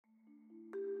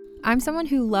I'm someone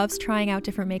who loves trying out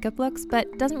different makeup looks,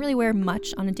 but doesn't really wear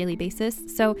much on a daily basis,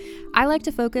 so I like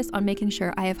to focus on making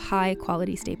sure I have high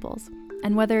quality staples.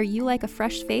 And whether you like a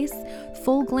fresh face,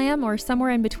 full glam, or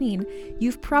somewhere in between,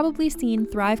 you've probably seen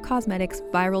Thrive Causemetics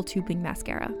Viral Tubing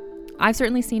Mascara. I've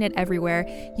certainly seen it everywhere.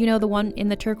 You know, the one in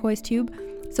the turquoise tube?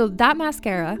 So that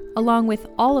mascara, along with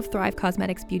all of Thrive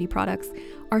Causemetics beauty products,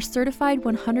 are certified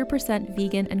 100%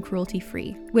 vegan and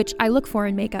cruelty-free, which I look for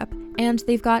in makeup, and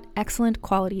they've got excellent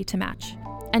quality to match.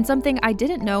 And something I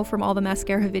didn't know from all the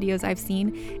mascara videos I've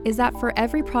seen is that for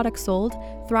every product sold,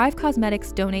 Thrive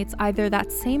Causemetics donates either that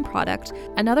same product,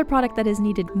 another product that is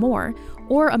needed more,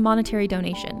 or a monetary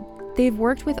donation. They've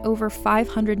worked with over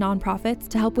 500 nonprofits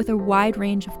to help with a wide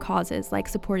range of causes like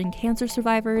supporting cancer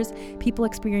survivors, people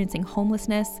experiencing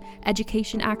homelessness,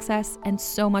 education access, and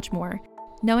so much more.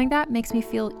 Knowing that makes me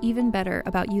feel even better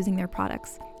about using their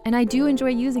products. And I do enjoy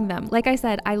using them. Like I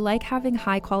said, I like having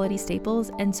high quality staples,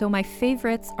 and so my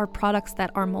favorites are products that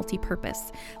are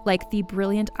multi-purpose, like the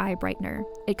Brilliant Eye Brightener.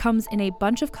 It comes in a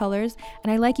bunch of colors,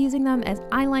 and I like using them as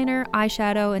eyeliner,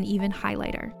 eyeshadow, and even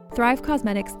highlighter. Thrive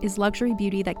Causemetics is luxury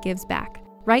beauty that gives back.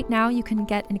 Right now, you can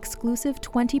get an exclusive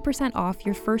 20% off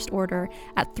your first order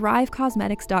at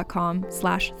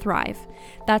thrivecausemetics.com/thrive.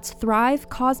 That's Thrive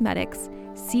Causemetics,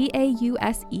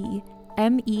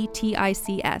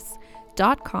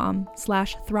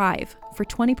 CAUSEMETICS.com/thrive for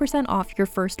 20% off your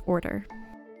first order.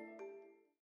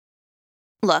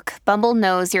 Look, Bumble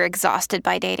knows you're exhausted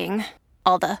by dating.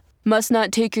 All the must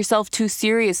not take yourself too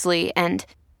seriously and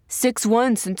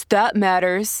 6'1" since that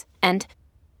matters. And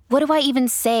what do I even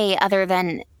say other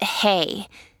than hey?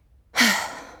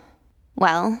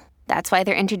 Well, that's why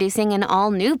they're introducing an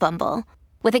all-new Bumble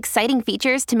with exciting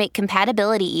features to make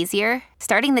compatibility easier,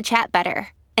 starting the chat better,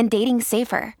 and dating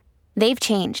safer. They've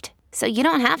changed, so you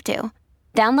don't have to.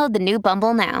 Download the new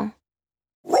Bumble now.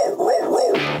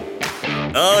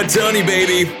 Oh, Tony,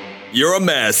 baby, you're a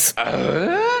mess.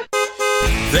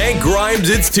 Thank Grimes,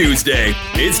 it's Tuesday.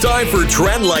 It's time for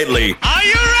Trend Lightly. Are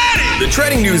you ready? The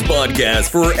trending news podcast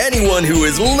for anyone who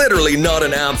is literally not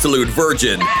an absolute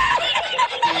virgin.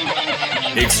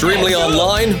 Extremely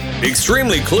online,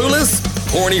 extremely clueless,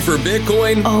 horny for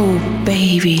Bitcoin. Oh,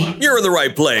 baby. You're in the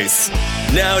right place.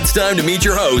 Now it's time to meet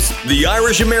your host, the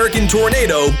Irish-American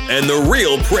Tornado and the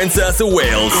real Princess of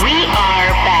Wales. We are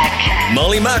back.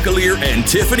 Molly McAleer and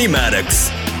Tiffany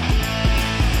Maddox.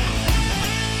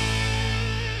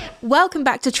 Welcome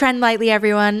back to Trend Lightly,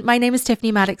 everyone. My name is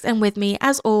Tiffany Maddox, and with me,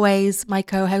 as always, my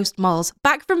co-host Mols,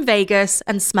 back from Vegas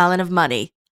and smelling of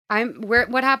money.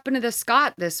 What happened to the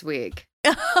Scott this week?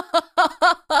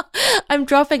 I'm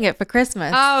dropping it for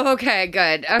Christmas. Oh, okay,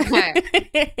 good. Okay.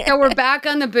 So we're back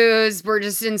on the booze. We're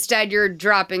just instead you're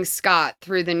dropping Scott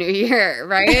through the new year,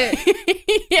 right?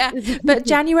 Yeah. But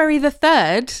January the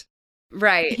 3rd,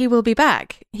 right. he will be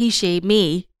back. He, she,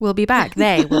 me will be back.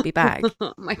 They will be back.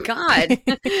 Oh my God.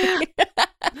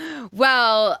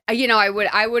 Well, you know,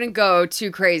 I wouldn't go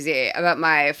too crazy about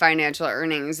my financial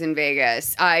earnings in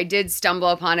Vegas. I did stumble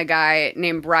upon a guy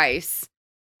named Bryce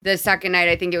the second night.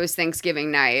 I think it was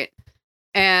Thanksgiving night.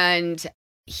 And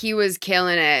he was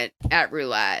killing it at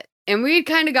roulette. And we'd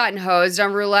kind of gotten hosed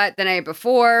on roulette the night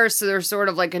before. So there's sort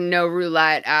of like a no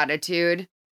roulette attitude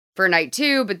for night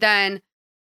two. But then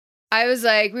I was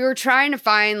like, we were trying to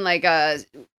find like a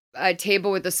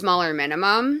table with a smaller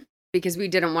minimum because we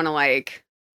didn't want to like,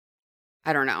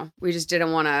 I don't know. We just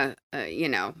didn't want to,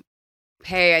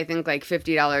 pay, I think like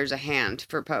 $50 a hand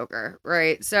for poker.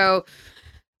 Right. So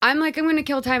I'm like, I'm going to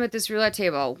kill time at this roulette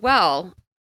table. Well,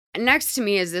 next to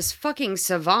me is this fucking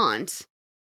savant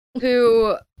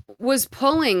who was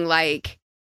pulling like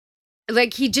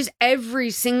he just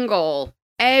every single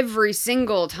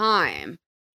time.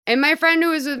 And my friend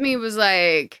who was with me was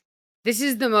like, this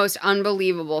is the most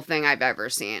unbelievable thing I've ever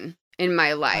seen in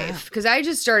my life. Because I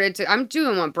just I'm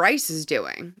doing what Bryce is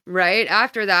doing, right?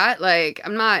 After that, like,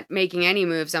 I'm not making any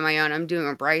moves on my own. I'm doing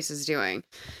what Bryce is doing.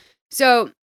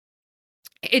 So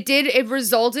it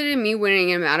resulted in me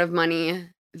winning an amount of money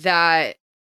that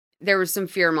there was some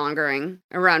fear mongering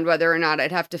around whether or not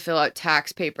I'd have to fill out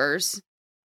tax papers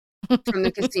from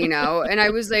the casino. And I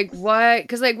was like, what?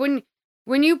 Because like when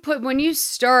you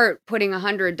start putting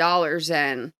 $100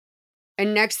 in,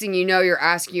 and next thing you know, you're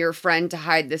asking your friend to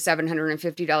hide the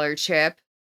 $750 chip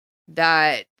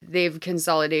that they've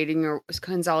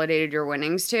consolidated your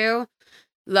winnings to,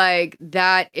 like,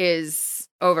 that is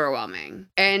overwhelming.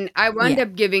 And I wound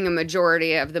up giving a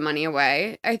majority of the money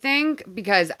away, I think,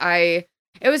 because it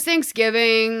was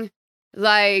Thanksgiving.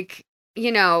 Like,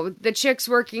 you know, the chicks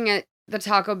working at the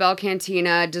Taco Bell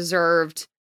cantina deserved,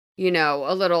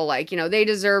 a little like, they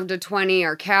deserved a 20,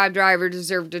 our cab driver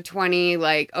deserved a 20,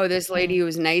 like, oh, this lady who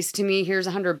was nice to me, here's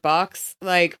 $100.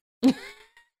 Like,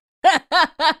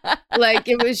 like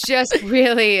it was just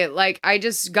really like, I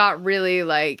just got really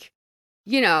like,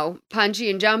 punchy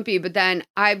and jumpy. But then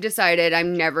I've decided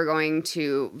I'm never going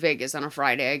to Vegas on a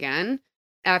Friday again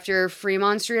after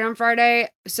Fremont Street on Friday.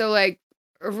 So like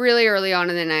really early on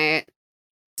in the night,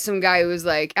 some guy who was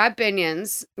like at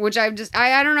Binion's, which I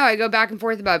don't know. I go back and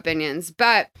forth about Binion's,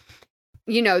 but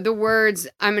the words,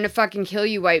 "I'm going to fucking kill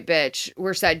you, white bitch,"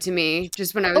 were said to me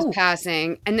just when I was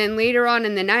passing. And then later on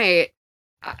in the night,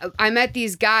 I met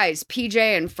these guys, PJ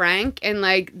and Frank, and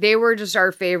like they were just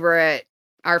our favorite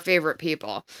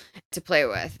people to play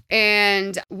with.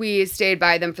 And we stayed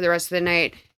by them for the rest of the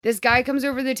night. This guy comes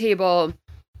over the table.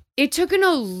 It took an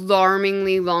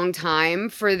alarmingly long time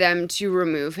for them to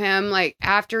remove him. Like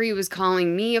after he was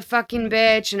calling me a fucking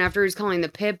bitch and after he was calling the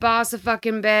pit boss a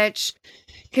fucking bitch.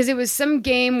 Because it was some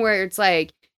game where it's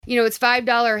like, it's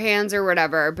 $5 hands or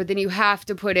whatever, but then you have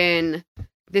to put in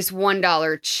this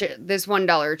 $1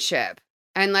 chip.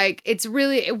 And like, it's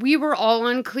really, we were all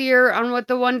unclear on what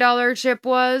the $1 chip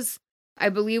was. I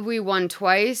believe we won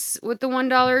twice with the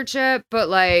 $1 chip, but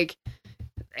like,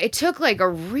 it took like a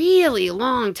really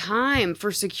long time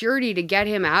for security to get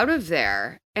him out of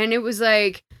there. And it was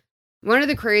like one of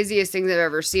the craziest things I've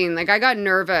ever seen. Like I got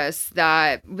nervous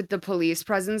that with the police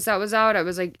presence that was out, I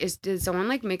was like, did someone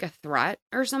like make a threat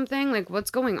or something? Like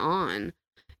what's going on?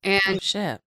 And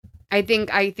shit. I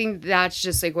think that's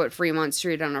just like what Fremont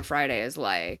Street on a Friday is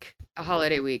like, a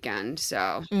holiday weekend.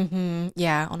 So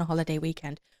yeah, on a holiday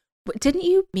weekend. But didn't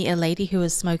you meet a lady who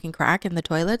was smoking crack in the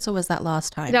toilets, or was that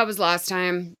last time? That was last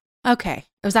time. Okay,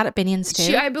 was that at Binion's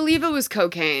too? I believe it was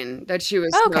cocaine that she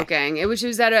was smoking. It was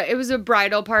a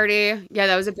bridal party. Yeah,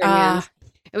 that was at Binion's.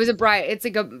 It was a bride. It's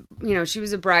like she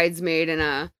was a bridesmaid in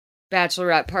a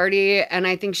bachelorette party, and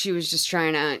I think she was just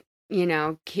trying to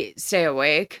stay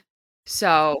awake.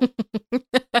 So,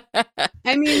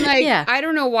 I mean, like, yeah. I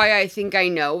don't know why I think I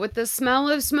know what the smell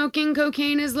of smoking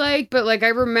cocaine is like, but like, I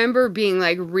remember being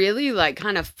like really like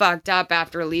kind of fucked up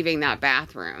after leaving that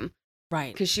bathroom.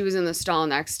 Right. Because she was in the stall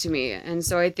next to me. And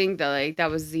so I think that like, that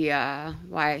was the,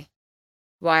 why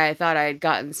I thought I had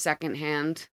gotten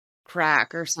secondhand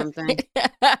crack or something.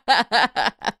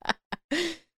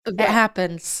 It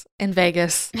happens in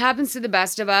Vegas. It happens to the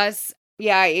best of us.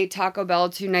 Yeah, I ate Taco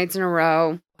Bell 2 nights in a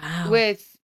row. Wow. With,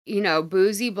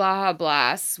 boozy Baja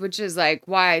Blast, which is like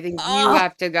why I think you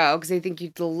have to go, because I think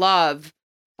you'd love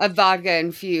a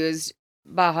vodka-infused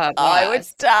Baja Blast. I would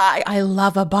die. I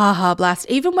love a Baja Blast.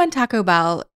 Even when I've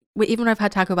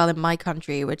had Taco Bell in my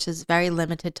country, which is very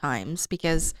limited times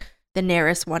because the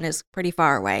nearest one is pretty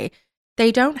far away,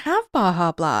 they don't have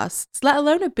Baja Blasts, let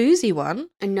alone a boozy one.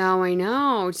 No, I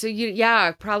know. So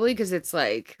probably because it's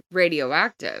like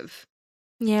radioactive.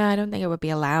 Yeah, I don't think it would be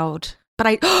allowed.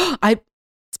 But I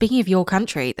speaking of your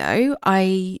country though,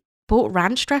 I bought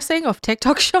ranch dressing off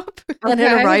TikTok shop and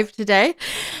it arrived today.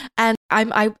 And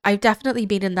I've definitely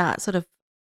been in that sort of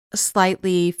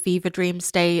slightly fever dream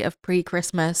state of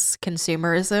pre-Christmas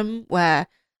consumerism where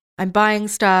I'm buying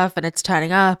stuff and it's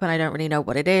turning up and I don't really know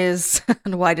what it is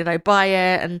and why did I buy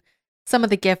it. And some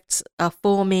of the gifts are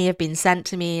for me, have been sent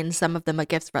to me, and some of them are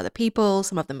gifts for other people.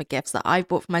 Some of them are gifts that I've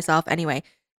bought for myself. Anyway.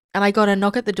 And I got a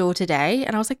knock at the door today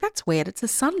and I was like, that's weird. It's a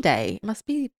Sunday. It must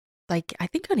be like, I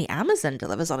think only Amazon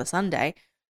delivers on a Sunday.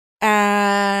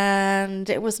 And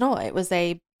it was not. It was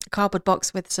a cardboard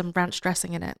box with some ranch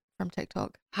dressing in it from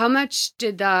TikTok. How much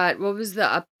did that, what was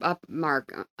the up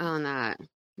mark on that?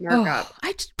 Markup?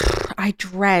 I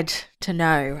dread to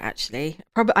know, actually.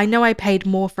 Probably, I know I paid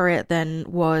more for it than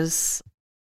was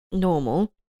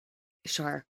normal.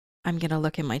 Sure. I'm going to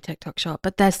look in my TikTok shop,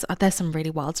 but there's some really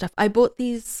wild stuff. I bought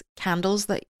these candles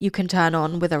that you can turn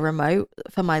on with a remote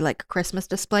for my like Christmas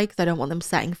display because I don't want them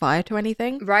setting fire to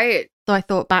anything. Right. So I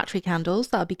thought battery candles,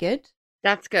 that'd be good.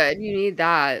 That's good. You need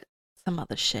that. Some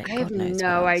other shit. I have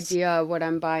no idea what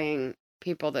I'm buying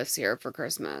people this year for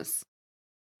Christmas.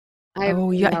 Have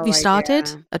you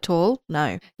started at all?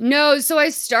 No. So I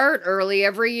start early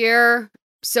every year.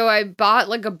 So I bought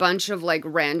like a bunch of like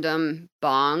random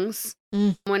bongs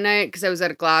one night because I was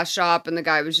at a glass shop and the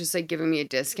guy was just like giving me a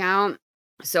discount.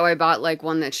 So I bought like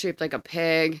one that's shaped like a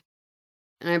pig.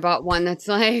 And I bought one that's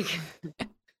like,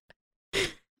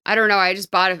 I don't know. I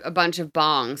just bought a bunch of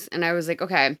bongs and I was like,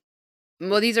 okay,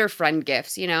 well, these are friend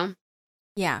gifts,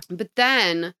 Yeah. But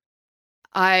then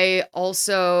I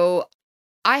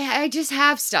just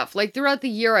have stuff like throughout the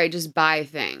year. I just buy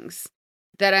things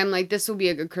that I'm like, this will be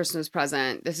a good Christmas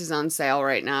present. This is on sale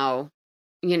right now,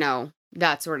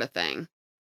 that sort of thing.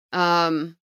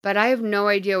 but I have no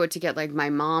idea what to get. Like my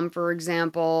mom, for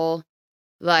example,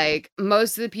 like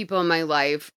most of the people in my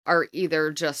life are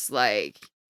either just like,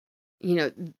 you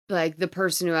know, like the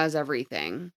person who has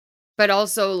everything, but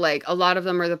also like a lot of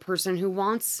them are the person who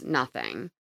wants nothing.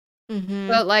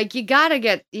 But like you gotta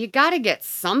get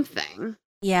something.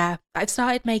 Yeah, I've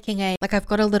started making I've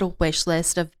got a little wish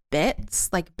list of bits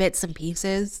and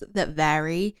pieces that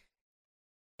vary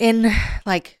in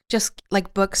like just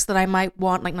like books that I might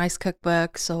want, like nice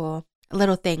cookbooks or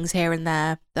little things here and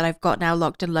there that I've got now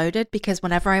locked and loaded, because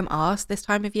whenever I'm asked this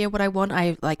time of year what I want,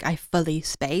 I fully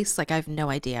space. Like I have no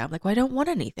idea. I'm like, well, I don't want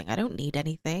anything. I don't need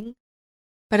anything.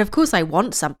 But of course I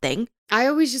want something. I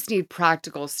always just need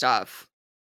practical stuff.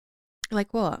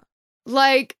 Like what?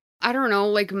 Like, I don't know,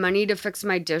 like money to fix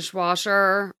my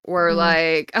dishwasher or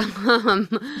like,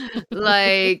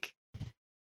 like,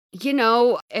 you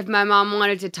know, if my mom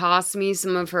wanted to toss me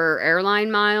some of her airline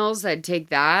miles, I'd take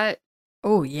that.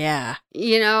 Oh, yeah.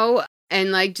 You know,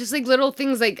 and like just like little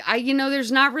things like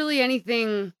there's not really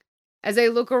anything as I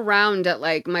look around at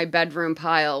like my bedroom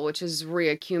pile, which has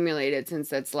reaccumulated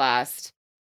since its last,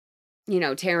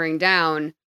 tearing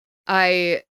down.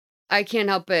 I can't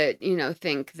help but,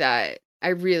 think that I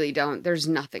really don't. There's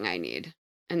nothing I need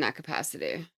in that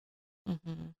capacity.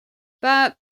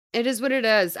 But it is what it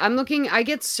is. I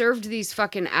get served these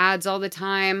fucking ads all the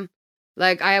time.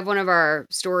 Like I have one of our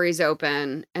stories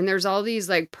open and there's all these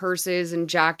like purses and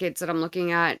jackets that I'm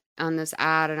looking at on this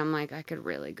ad. And I'm like, I could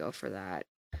really go for that.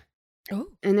 Oh.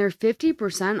 And they're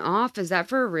 50% off. Is that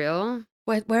for real?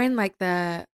 We're in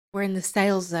the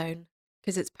sales zone.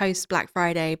 Because it's post Black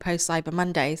Friday, post Cyber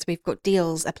Monday, so we've got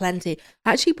deals aplenty.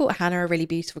 I actually bought Hannah a really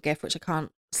beautiful gift, which I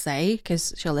can't say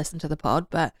because she'll listen to the pod,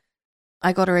 but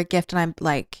I got her a gift and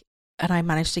I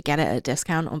managed to get it at a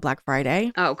discount on Black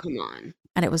Friday. Oh, come on.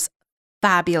 And it was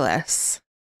fabulous.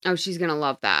 Oh, she's going to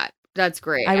love that. That's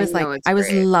great. I was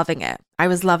loving it.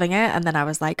 And then I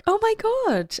was like, oh my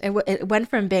God. It went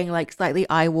from being like slightly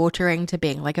eye-watering to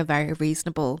being like a very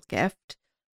reasonable gift.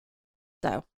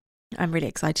 So I'm really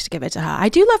excited to give it to her. I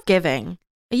do love giving.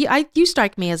 You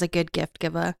strike me as a good gift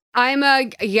giver. I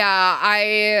like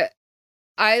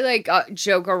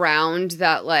joke around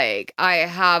that like I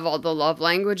have all the love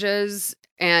languages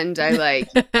and I like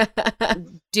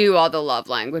do all the love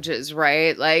languages,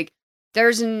 right? Like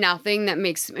there's nothing that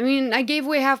I gave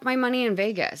away half my money in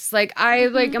Vegas. Like I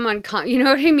like I'm you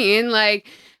know what I mean? Like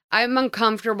I'm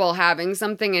uncomfortable having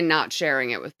something and not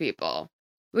sharing it with people,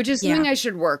 which is something I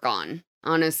should work on.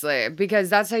 Honestly,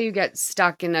 because that's how you get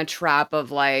stuck in a trap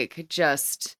of like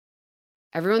just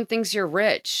everyone thinks you're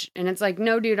rich. And it's like,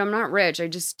 no, dude, I'm not rich. I'm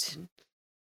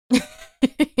a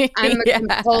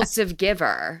compulsive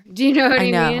giver. Do you know what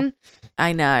I mean?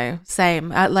 I know.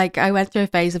 Same. I went through a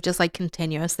phase of just like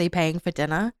continuously paying for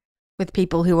dinner with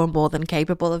people who were more than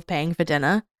capable of paying for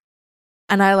dinner.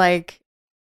 And I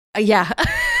I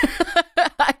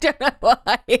don't know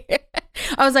why.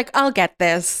 I was like, I'll get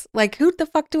this. Like, who the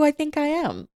fuck do I think I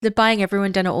am? They're buying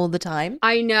everyone dinner all the time.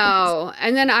 I know.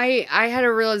 And then I had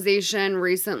a realization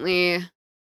recently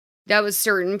that was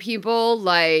certain people,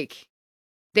 like,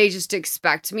 they just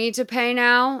expect me to pay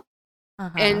now.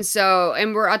 And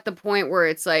and we're at the point where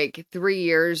it's like 3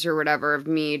 years or whatever of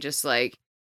me just like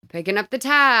picking up the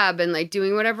tab and like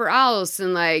doing whatever else.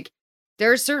 And like,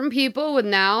 there are certain people with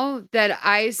now that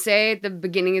I say at the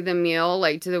beginning of the meal,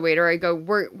 like to the waiter, I go,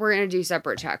 we're going to do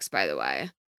separate checks, by the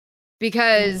way,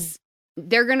 because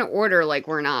they're going to order like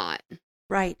we're not.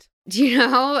 Right. Do you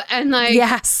know? And like,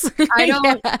 yes, I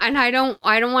don't, and I don't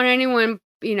want anyone,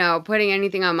 putting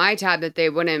anything on my tab that they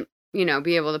wouldn't,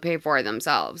 be able to pay for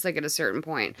themselves. Like at a certain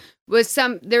point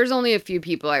there's only a few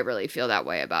people I really feel that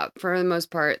way about. For the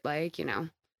most part, like,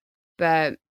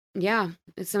 but yeah,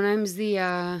 it's sometimes the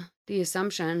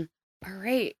assumption. All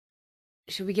right.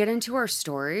 Should we get into our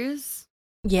stories?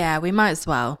 Yeah, we might as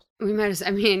well.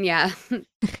 Yeah.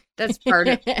 That's part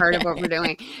of what we're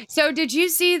doing. So did you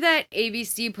see that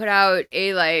ABC put out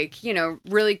a like,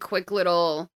 really quick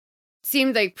little,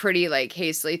 seemed like pretty like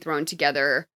hastily thrown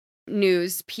together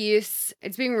news piece?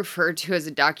 It's being referred to as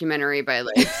a documentary by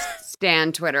like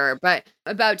Stan Twitter, but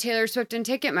about Taylor Swift and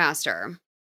Ticketmaster.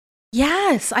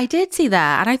 Yes, I did see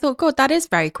that. And I thought, God, that is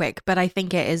very quick. But I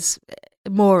think it is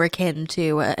more akin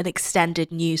to an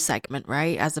extended news segment,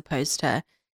 right? As opposed to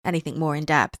anything more in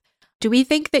depth. Do we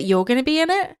think that you're going to be in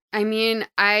it? I mean,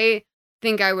 I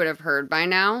think I would have heard by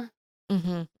now.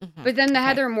 But then the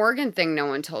Heather Morgan thing no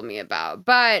one told me about.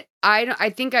 But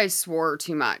I think I swore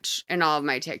too much in all of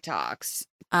my TikToks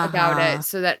about it.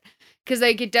 So that, because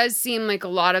like it does seem like a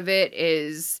lot of it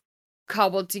is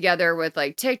cobbled together with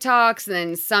like TikToks and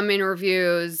then some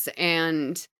interviews,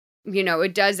 and you know,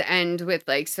 it does end with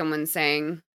like someone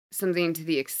saying something to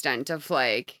the extent of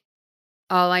like,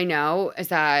 all I know is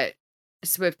that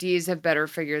Swifties have better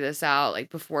figure this out like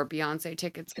before Beyonce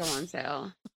tickets go on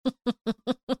sale.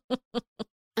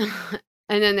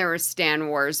 And then there were Stan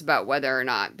Wars about whether or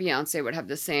not Beyonce would have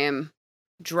the same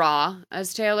draw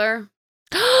as Taylor.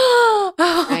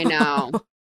 I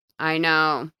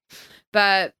know.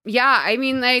 But yeah, I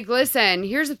mean, like, listen,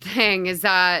 here's the thing is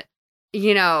that,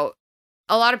 you know,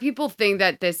 a lot of people think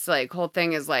that this like whole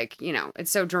thing is like, you know,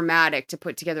 it's so dramatic to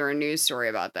put together a news story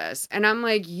about this. And I'm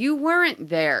like, you weren't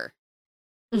there.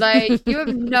 Like, you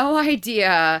have no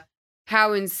idea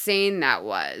how insane that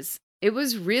was. It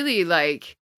was really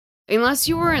like, unless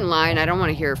you were in line, I don't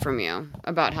want to hear from you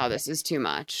about how this is too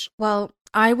much. Well,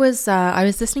 I was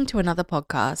listening to another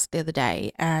podcast the other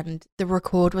day, and the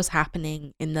record was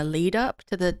happening in the lead up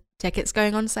to the tickets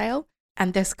going on sale.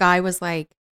 And this guy was like,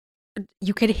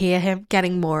 you could hear him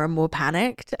getting more and more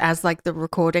panicked as like the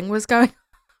recording was going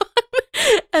on.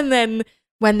 And then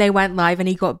when they went live and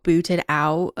he got booted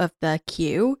out of the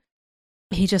queue,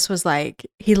 he just was like,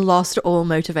 he lost all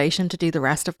motivation to do the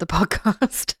rest of the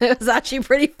podcast. It was actually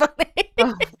pretty funny.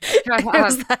 Oh,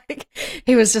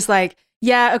 he was just like,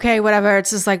 yeah, okay, whatever.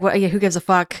 It's just like, who gives a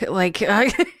fuck? Like,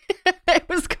 it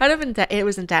was kind of it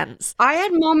was intense. I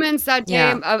had moments that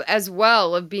day as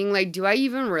well of being like, do I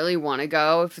even really want to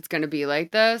go if it's going to be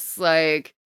like this?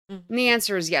 Like, and the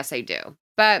answer is yes, I do.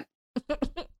 But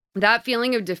that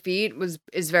feeling of defeat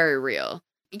is very real.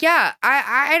 Yeah,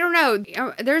 I don't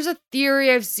know. There's a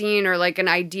theory I've seen or like an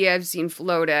idea I've seen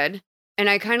floated. And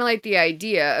I kind of like the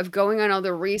idea of going on all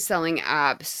the reselling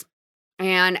apps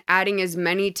and adding as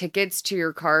many tickets to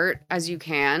your cart as you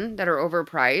can that are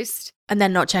overpriced. And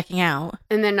then not checking out.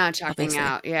 Obviously.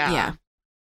 Yeah.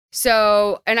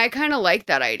 So, and I kind of like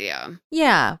that idea.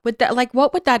 Yeah. Would that, like,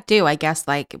 what would that do? I guess,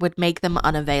 like, it would make them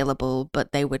unavailable,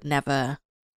 but they would never,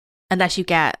 unless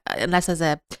there's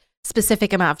a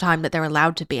specific amount of time that they're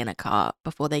allowed to be in a cart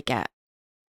before they get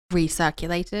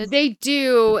recirculated. They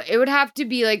do. It would have to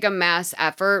be like a mass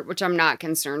effort, which I'm not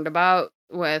concerned about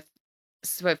with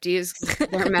Swifties.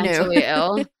 They're mentally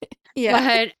ill.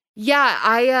 Yeah. But yeah,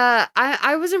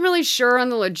 I wasn't really sure on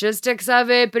the logistics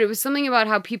of it, but it was something about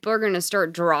how people are going to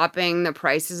start dropping the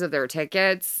prices of their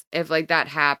tickets if like that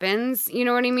happens. You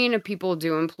know what I mean? If people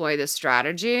do employ this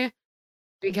strategy.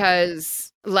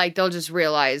 Because like they'll just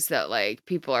realize that like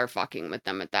people are fucking with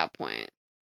them at that point.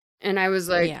 And I was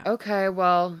like, okay,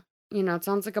 well, you know, it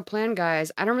sounds like a plan,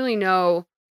 guys. I don't really know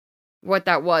what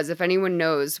that was. If anyone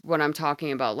knows what I'm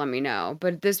talking about, let me know.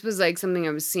 But this was like something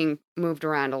I was seeing moved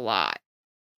around a lot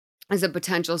as a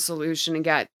potential solution to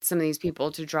get some of these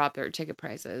people to drop their ticket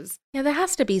prices. Yeah, there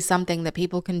has to be something that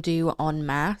people can do en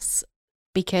masse,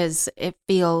 because it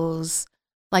feels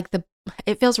like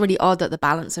it feels really odd that the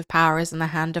balance of power is in the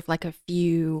hand of like a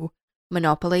few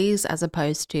monopolies as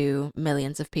opposed to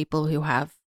millions of people who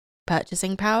have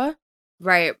purchasing power.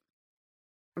 Right.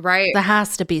 There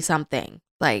has to be something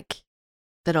like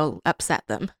that'll upset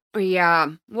them.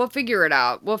 Yeah, we'll figure it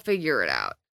out.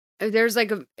 There's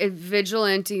like a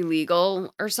Vigilante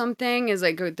Legal or something is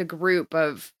like the group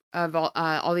of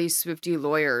all these Swiftie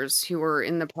lawyers who are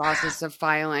in the process of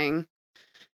filing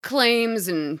claims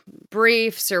and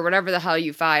briefs or whatever the hell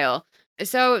you file.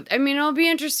 So, I mean, it'll be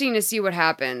interesting to see what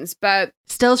happens, but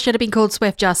still should have been called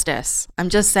Swift Justice. I'm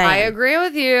just saying. I agree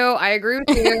with you.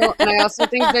 And I also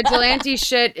think Vigilante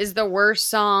Shit is the worst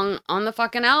song on the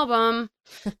fucking album.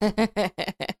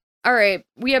 All right,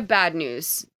 we have bad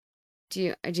news. Do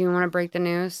you want to break the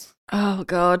news? Oh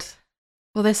God.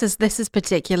 Well, this is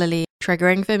particularly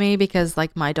triggering for me because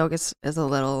like my dog is a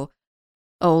little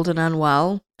old and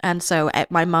unwell. And so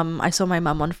I saw my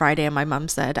mum on Friday and my mum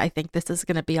said, I think this is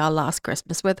going to be our last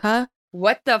Christmas with her.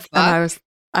 What the fuck? And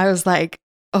I was like,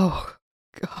 oh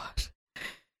God.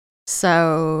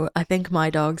 So I think my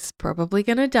dog's probably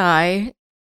going to die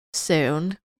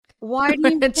soon. Why do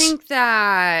you think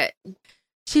that?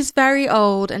 She's very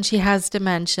old and she has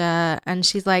dementia. And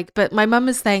she's like, but my mum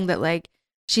is saying that like,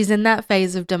 she's in that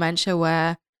phase of dementia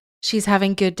where she's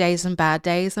having good days and bad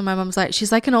days. And my mum's like,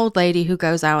 she's like an old lady who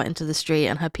goes out into the street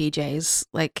in her PJs.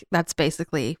 Like, that's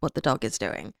basically what the dog is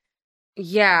doing.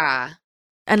 Yeah.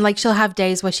 And like, she'll have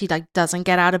days where she like doesn't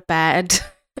get out of bed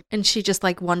and she just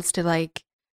like wants to like,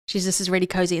 she's just is really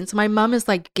cozy. And so my mum is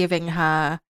like giving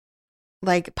her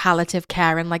like palliative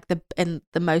care in like the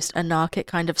most anarchic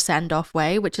kind of send off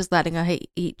way, which is letting her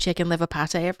eat chicken liver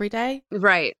pate every day.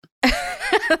 Right.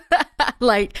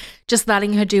 Like just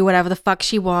letting her do whatever the fuck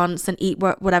she wants and eat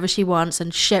whatever she wants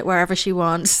and shit wherever she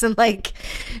wants, and like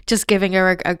just giving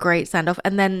her a great send off.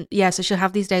 And then so she'll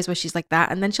have these days where she's like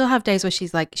that, and then she'll have days where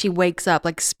she's like, she wakes up,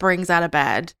 like springs out of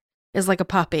bed, is like a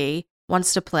puppy,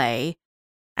 wants to play,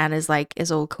 and is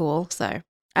all cool. So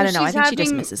I don't know. I think she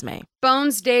just misses me.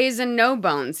 Bones days and no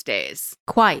bones days.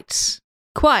 Quite.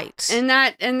 And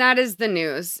that is the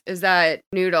news, is that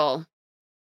Noodle,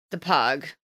 the pug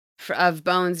of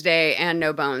Bones Day and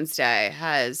No Bones Day,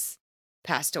 has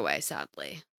passed away,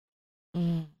 sadly.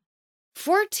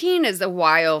 14 is a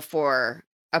while for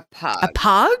a pug. A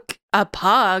pug? A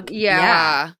pug?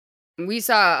 Yeah. We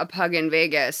saw a pug in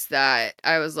Vegas that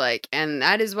I was like, and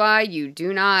that is why you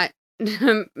do not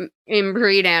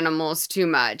inbreed animals too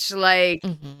much. Like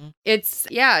it's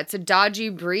a dodgy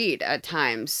breed at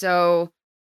times. So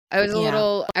I was a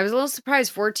little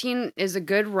surprised. 14 is a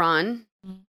good run.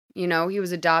 You know, he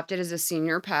was adopted as a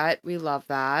senior pet. We love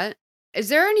that. Is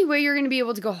there any way you're going to be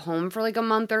able to go home for like a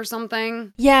month or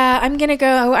something? Yeah, I'm going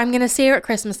to see her at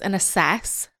Christmas and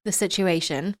assess the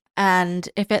situation. And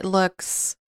if it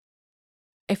looks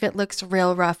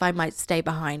real rough, I might stay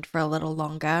behind for a little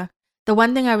longer. The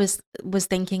one thing I was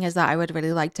thinking is that I would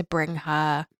really like to bring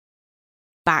her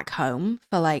back home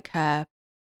for like her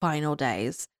final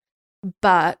days.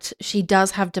 But she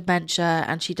does have dementia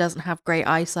and she doesn't have great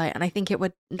eyesight. And I think it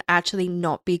would actually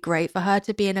not be great for her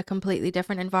to be in a completely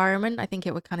different environment. I think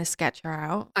it would kind of sketch her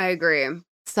out. I agree.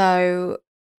 So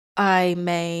I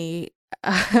may,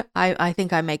 I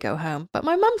think I may go home. But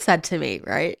my mum said to me,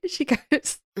 right? She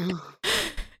goes,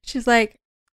 she's like,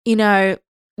 you know,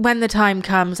 when the time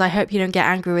comes, I hope you don't get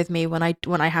angry with me when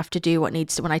I have to do when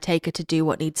I take her to do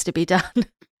what needs to be done.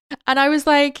 And I was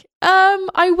like,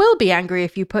 I will be angry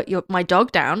if you put my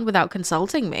dog down without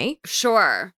consulting me.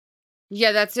 Sure.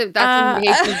 Yeah, that's a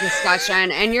basic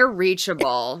discussion, and you're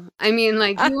reachable. I mean,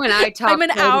 like you and I talk. I'm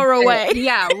an hour away.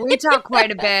 Yeah, we talk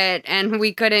quite a bit, and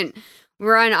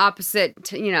we're on opposite,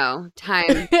 time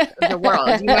of the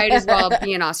world. You might as well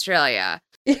be in Australia.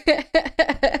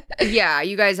 Yeah,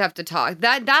 you guys have to talk.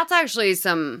 That's actually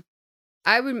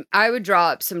I would draw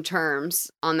up some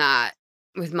terms on that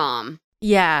with Mom.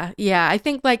 Yeah. I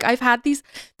think like I've had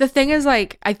the thing is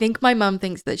like, I think my mum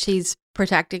thinks that she's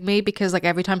protecting me because like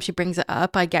every time she brings it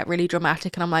up, I get really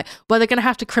dramatic and I'm like, well, they're going to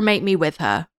have to cremate me with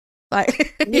her.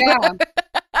 Like, yeah,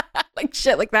 like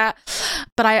shit like that.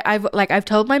 But I've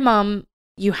told my mum,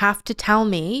 you have to tell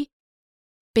me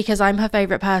because I'm her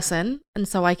favorite person and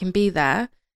so I can be there.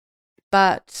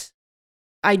 But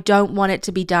I don't want it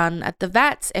to be done at the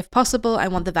vet's. If possible, I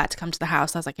want the vet to come to the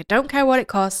house. I was like, I don't care what it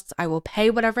costs. I will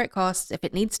pay whatever it costs. If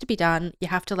it needs to be done, you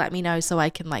have to let me know so I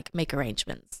can like make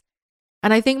arrangements.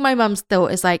 And I think my mum's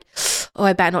thought is like, oh,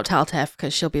 I better not tell Tiff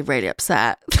because she'll be really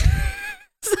upset.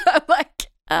 So like,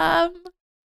 I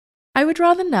would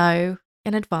rather know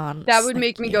in advance. That would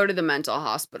make me go to the mental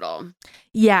hospital.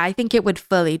 Yeah, I think it would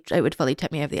fully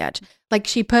tip me over the edge. Like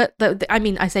she put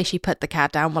I say she put the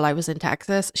cat down while I was in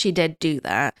Texas. She did do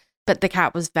that, but the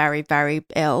cat was very, very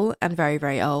ill and very,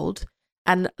 very old.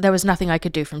 And there was nothing I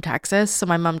could do from Texas. So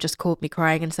my mum just called me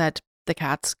crying and said, the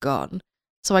cat's gone.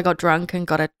 So I got drunk and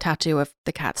got a tattoo of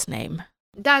the cat's name.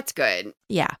 That's good.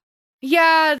 Yeah.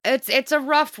 Yeah, it's a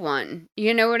rough one.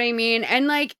 You know what I mean? And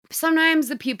like sometimes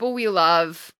the people we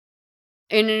love,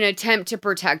 in an attempt to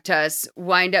protect us,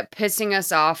 wind up pissing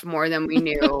us off more than we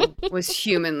knew was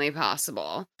humanly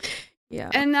possible. Yeah.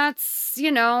 And that's,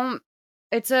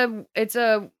 it's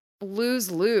a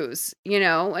lose-lose,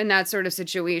 in that sort of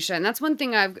situation. That's one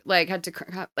thing I've like had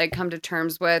to like come to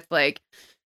terms with, like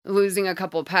losing a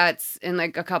couple pets in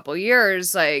like a couple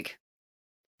years, like,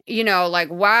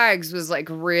 like Wags was like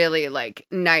really like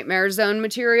nightmare zone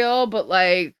material, but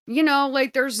like,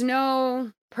 like there's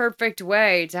no perfect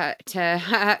way to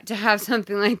have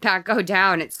something like that go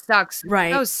down. It sucks. Right.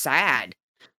 It's so sad.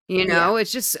 Yeah.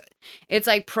 It's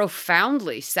like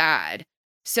profoundly sad.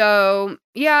 So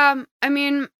yeah, I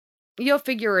mean, you'll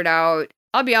figure it out.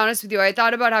 I'll be honest with you. I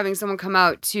thought about having someone come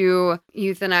out to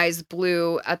euthanize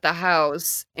Blue at the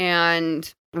house.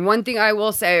 And one thing I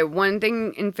will say, one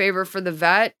thing in favor for the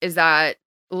vet is that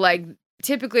like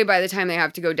typically by the time they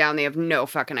have to go down, they have no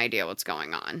fucking idea what's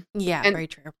going on. Yeah, and very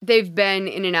true. They've been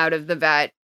in and out of the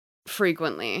vet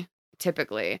frequently,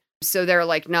 typically. So they're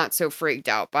like not so freaked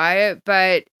out by it.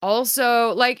 But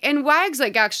also like, and Wags,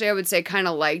 like actually I would say kind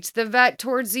of liked the vet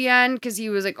towards the end because he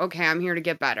was like, okay, I'm here to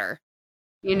get better,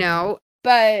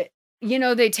 But,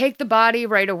 they take the body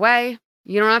right away.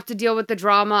 You don't have to deal with the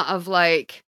drama of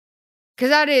like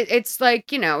Because it's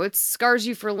like, it scars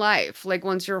you for life. Like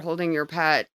once you're holding your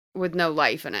pet with no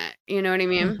life in it. You know what I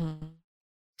mean? Mhm.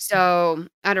 So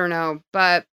I don't know,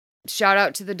 but shout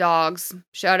out to the dogs.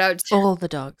 Shout out to All the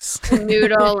dogs.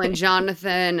 Noodle and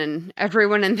Jonathan and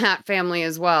everyone in that family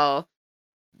as well.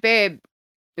 Babe,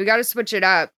 we got to switch it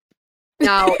up.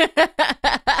 Now,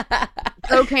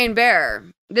 Cocaine Bear.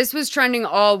 This was trending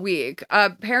all week.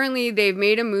 Apparently, they've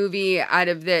made a movie out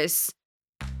of this.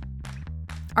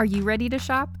 Are you ready to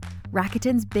shop?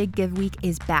 Rakuten's Big Give Week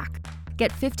is back.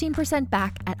 Get 15%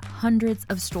 back at hundreds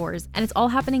of stores, and it's all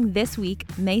happening this week,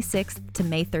 May 6th to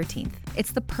May 13th.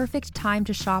 It's the perfect time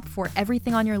to shop for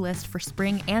everything on your list for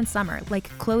spring and summer, like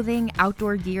clothing,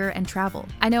 outdoor gear, and travel.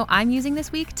 I know I'm using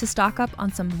this week to stock up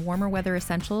on some warmer weather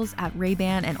essentials at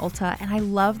Ray-Ban and Ulta, and I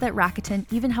love that Rakuten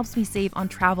even helps me save on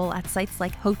travel at sites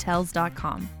like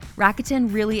Hotels.com.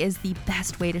 Rakuten really is the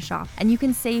best way to shop, and you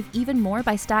can save even more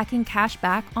by stacking cash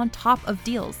back on top of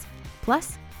deals.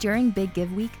 Plus, during Big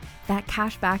Give Week, that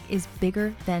cash back is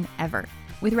bigger than ever.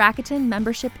 With Rakuten,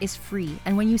 membership is free,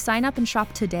 and when you sign up and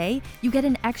shop today, you get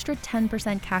an extra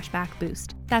 10% cash back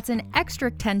boost. That's an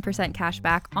extra 10% cash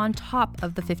back on top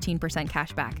of the 15%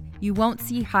 cash back. You won't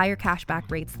see higher cash back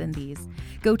rates than these.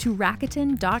 Go to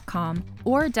Rakuten.com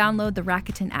or download the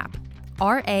Rakuten app.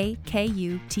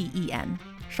 Rakuten.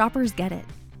 Shoppers get it.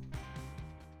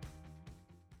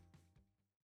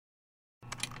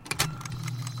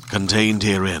 Contained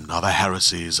herein are the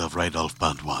heresies of Radolf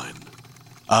Burntwine,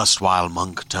 erstwhile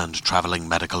monk turned traveling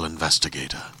medical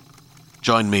investigator.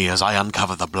 Join me as I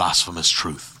uncover the blasphemous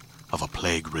truth of a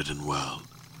plague-ridden world,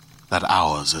 that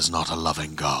ours is not a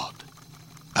loving God,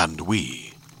 and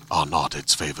we are not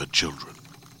its favored children.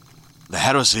 The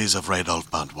heresies of Radolf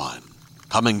Burntwine,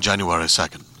 coming January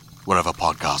 2nd, wherever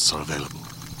podcasts are available.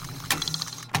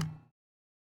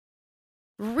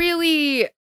 Really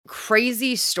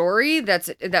crazy story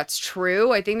that's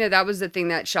true. I think that was the thing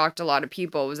that shocked a lot of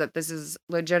people, was that this is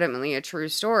legitimately a true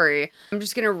story. I'm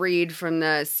just going to read from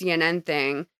the CNN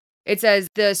thing. It says,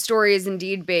 the story is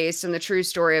indeed based on the true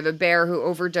story of a bear who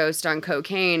overdosed on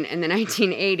cocaine in the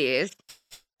 1980s.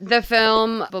 The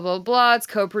film, blah, blah, blah, it's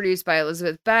co-produced by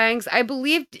Elizabeth Banks. I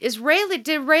believe, did Ray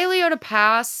Liotta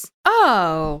pass?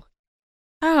 Oh,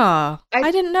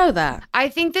 I didn't know that. I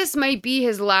think this might be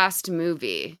his last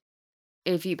movie,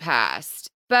 if he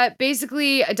passed. But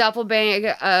basically, a duffel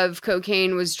bag of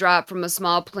cocaine was dropped from a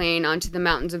small plane onto the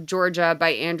mountains of Georgia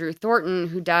by Andrew Thornton,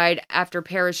 who died after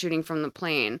parachuting from the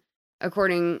plane,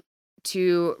 according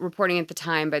to reporting at the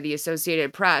time by the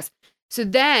Associated Press. So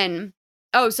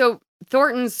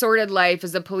Thornton's sordid life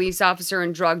as a police officer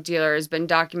and drug dealer has been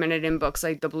documented in books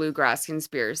like The Bluegrass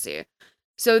Conspiracy.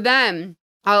 So then,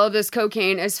 all of this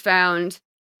cocaine is found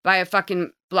by a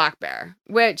fucking black bear,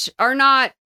 which are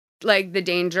not like the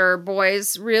Danger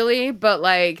Boys, really, but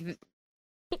like,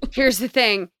 here's the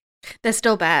thing. They're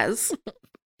still bears.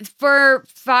 For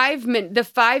 5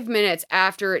 minutes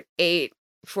after it ate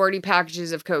 40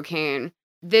 packages of cocaine,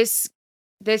 this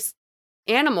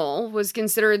animal was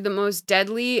considered the most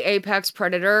deadly apex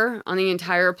predator on the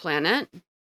entire planet.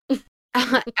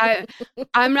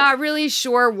 I'm not really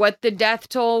sure what the death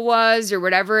toll was or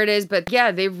whatever it is, but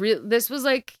yeah, this was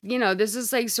like, this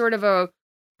is like sort of a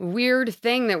weird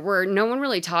thing that no one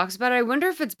really talks about. I wonder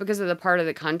if it's because of the part of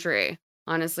the country,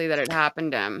 honestly, that it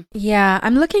happened to him. Yeah,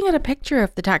 I'm looking at a picture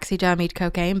of the taxidermied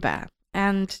cocaine bear,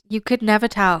 and you could never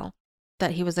tell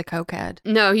that he was a cokehead.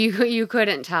 No, you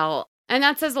couldn't tell. And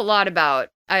that says a lot about,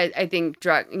 I think,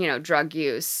 drug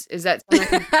use, is that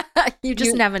you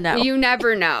just never know. You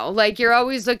never know. Like, you're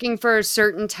always looking for a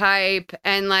certain type,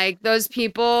 and like those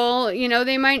people,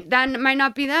 that might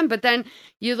not be them. But then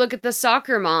you look at the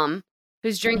soccer mom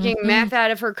who's drinking meth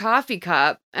out of her coffee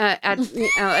cup at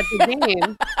the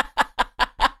game,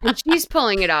 and she's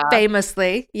pulling it off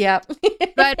famously. Yep.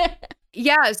 But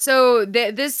yeah, so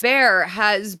this bear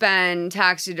has been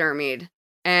taxidermied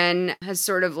and has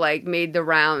sort of like made the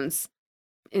rounds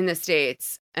in the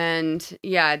States. And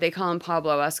yeah, they call him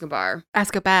Pablo Escobar.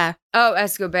 Escobar. Oh,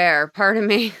 Escobar. Pardon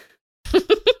me.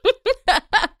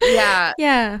 Yeah.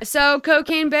 Yeah. So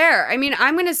Cocaine Bear. I mean,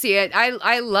 I'm going to see it.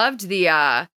 I loved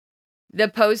the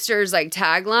poster's like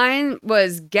tagline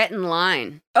was "Get in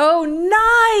line." Oh,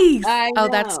 nice. I Oh,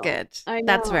 know. that's good. I know.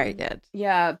 That's very good.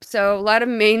 Yeah. So a lot of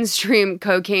mainstream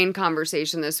cocaine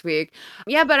conversation this week.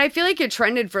 Yeah, but I feel like it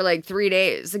trended for like 3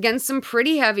 days against some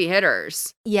pretty heavy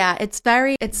hitters. Yeah, it's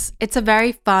a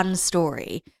very fun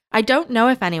story. I don't know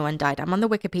if anyone died. I'm on the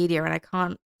Wikipedia and I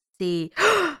can't see.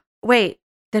 Wait,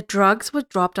 the drugs were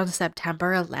dropped on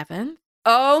September 11th?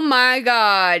 Oh my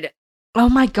God. Oh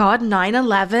my God,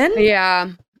 9/11?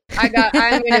 Yeah. I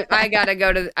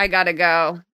gotta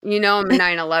go. You know, I'm a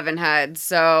 9/11 head,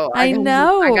 so I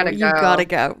know. I gotta go. You gotta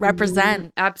go.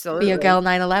 Represent. Absolutely. Be a girl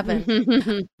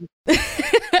 9/11.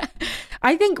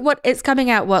 I think it's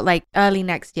coming out, like early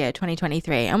next year,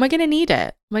 2023. And we're going to need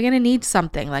it. We're going to need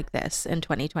something like this in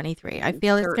 2023. I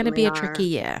feel it's going to be a tricky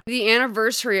year. The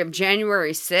anniversary of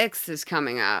January 6th is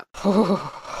coming up.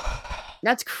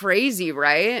 That's crazy,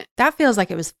 right? That feels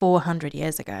like it was 400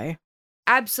 years ago.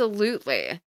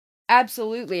 Absolutely.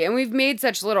 Absolutely. And we've made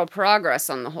such little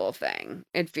progress on the whole thing,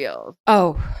 it feels.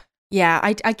 Oh, yeah.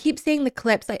 I keep seeing the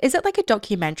clips. Like, is it like a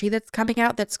documentary that's coming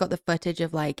out that's got the footage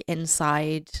of like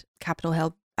inside Capitol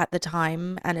Hill at the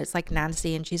time? And it's like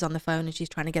Nancy and she's on the phone and she's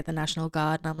trying to get the National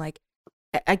Guard. And I'm like,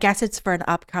 I guess it's for an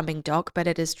upcoming doc, but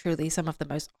it is truly some of the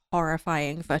most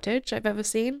horrifying footage I've ever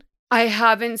seen. I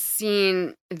haven't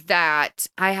seen that.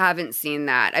 I've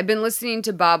been listening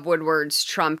to Bob Woodward's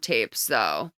Trump tapes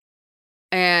though.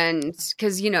 And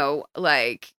because,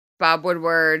 like Bob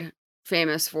Woodward,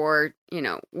 famous for,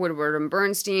 Woodward and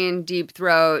Bernstein, Deep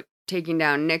Throat, taking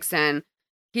down Nixon.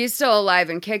 He's still alive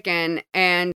and kicking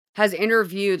and has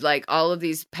interviewed like all of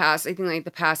these past, I think like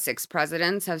the past 6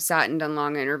 presidents have sat and done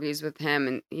long interviews with him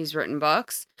and he's written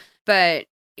books. But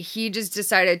he just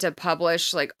decided to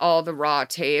publish like all the raw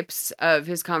tapes of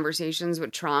his conversations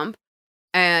with Trump.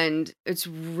 And it's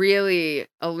really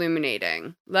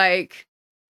illuminating. Like,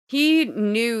 he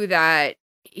knew that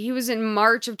he was in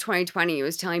March of 2020. He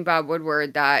was telling Bob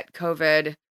Woodward that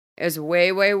COVID is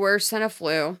way, way worse than a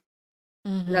flu,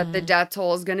 that the death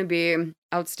toll is going to be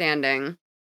outstanding.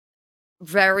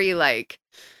 Very pretty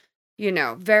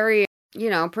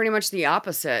much the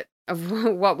opposite of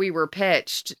what we were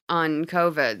pitched on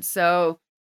COVID. So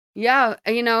yeah,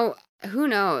 who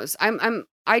knows?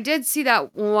 I did see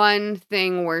that one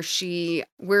thing where she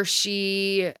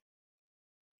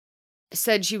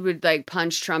said she would like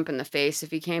punch Trump in the face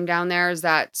if he came down there. Is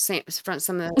that some of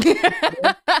the?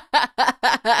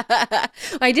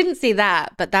 I didn't see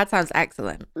that, but that sounds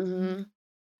excellent. Mm-hmm.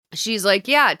 She's like,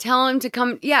 yeah, tell him to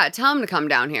come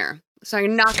down here so I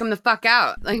can knock him the fuck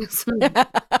out. Like,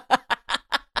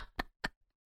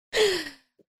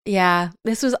 yeah,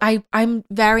 this was. I'm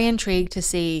very intrigued to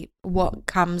see what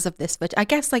comes of this. But I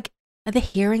guess like, are the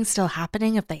hearings still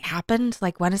happening? If they happened,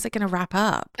 like, when is it going to wrap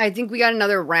up? I think we got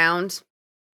another round.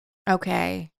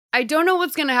 Okay. I don't know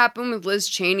what's going to happen with Liz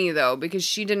Cheney, though, because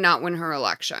she did not win her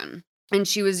election. And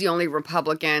she was the only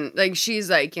Republican. Like, she's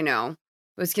like,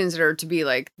 was considered to be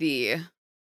like the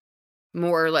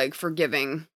more like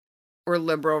forgiving or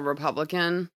liberal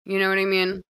Republican. You know what I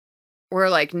mean? Or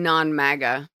like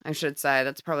non-MAGA, I should say.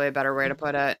 That's probably a better way to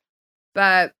put it.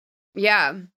 But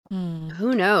yeah.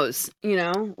 Who knows?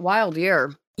 Wild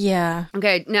year. Yeah.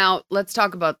 Okay, now let's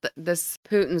talk about this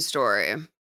Putin story.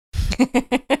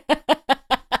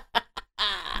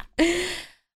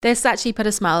 This actually put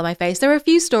a smile on my face. There were a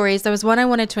few stories. There was one I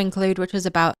wanted to include, which was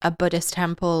about a Buddhist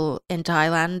temple in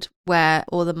Thailand where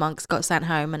all the monks got sent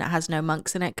home and it has no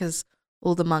monks in it because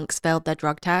all the monks failed their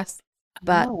drug tests.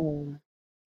 But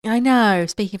I know,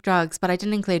 speaking of drugs, but I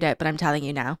didn't include it, but I'm telling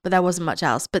you now. But there wasn't much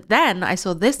else. But then I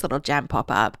saw this little gem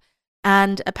pop up.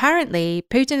 And apparently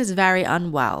Putin is very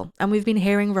unwell. And we've been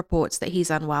hearing reports that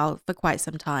he's unwell for quite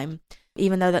some time,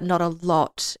 even though that not a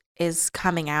lot is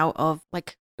coming out of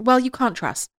like, well, you can't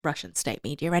trust Russian state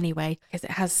media anyway, because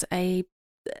it has a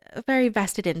very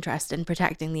vested interest in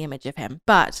protecting the image of him.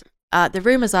 But the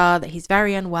rumors are that he's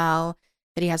very unwell,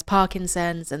 that he has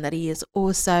Parkinson's, and that he has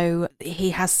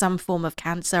some form of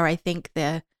cancer. I think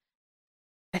the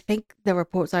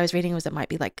reports I was reading was it might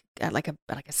be like a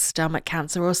stomach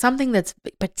cancer or something that's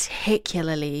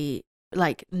particularly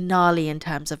like gnarly in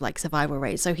terms of like survival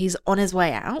rate. So he's on his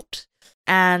way out.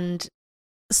 And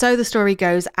so the story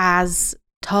goes, as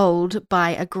told by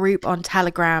a group on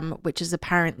Telegram, which is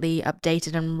apparently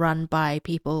updated and run by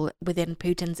people within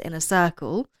Putin's inner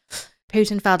circle.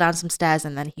 Putin fell down some stairs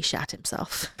and then he shat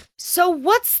himself. So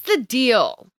what's the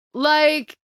deal?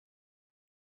 Like,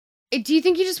 do you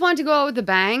think he just wanted to go out with a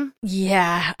bang?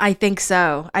 Yeah, I think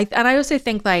so. I also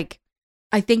think I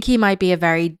think he might be a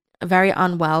very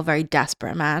unwell, very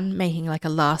desperate man making like a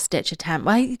last ditch attempt.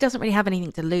 Well, he doesn't really have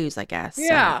anything to lose, I guess.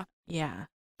 Yeah. So, yeah.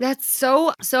 That's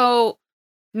so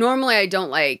normally I don't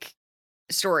like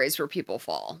stories where people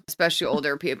fall, especially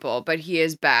older people, but he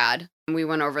is bad. We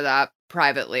went over that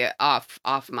privately off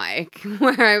mic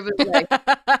where I was like,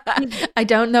 I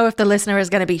don't know if the listener is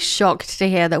going to be shocked to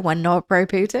hear that we're not pro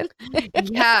Putin.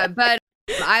 Yeah, but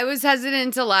I was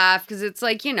hesitant to laugh because it's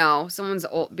like, someone's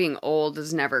being old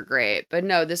is never great. But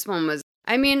no, this one was,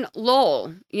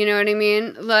 lol. You know what I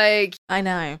mean? Like, I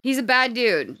know. He's a bad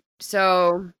dude.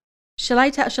 So Shall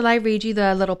I read you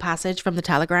the little passage from the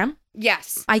Telegram?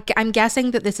 Yes. I'm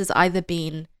guessing that this has either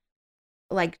been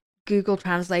like Google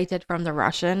translated from the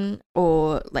Russian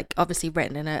or like obviously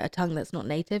written in a tongue that's not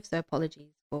native. So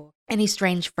apologies for any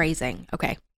strange phrasing.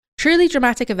 Okay. Truly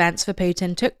dramatic events for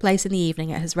Putin took place in the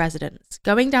evening at his residence.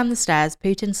 Going down the stairs,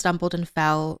 Putin stumbled and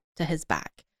fell to his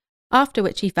back, after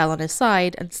which he fell on his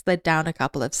side and slid down a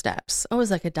couple of steps. It was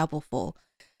like a double fall.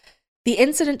 The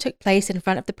incident took place in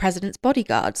front of the president's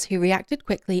bodyguards, who reacted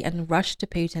quickly and rushed to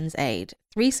Putin's aid.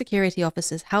 3 security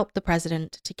officers helped the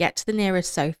president to get to the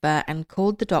nearest sofa and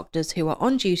called the doctors who were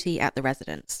on duty at the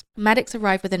residence. Medics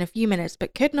arrived within a few minutes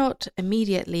but could not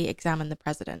immediately examine the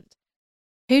president.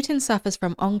 Putin suffers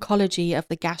from oncology of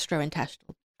the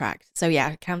gastrointestinal tract. So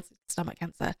yeah, cancer, stomach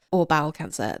cancer or bowel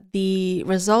cancer, the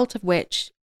result of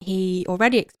which he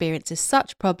already experiences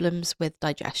such problems with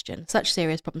digestion, such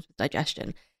serious problems with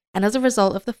digestion. And as a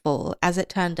result of the fall, as it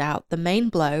turned out, the main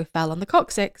blow fell on the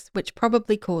coccyx, which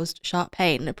probably caused sharp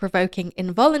pain, provoking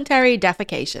involuntary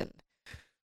defecation.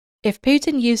 If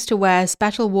Putin used to wear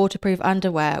special waterproof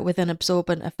underwear with an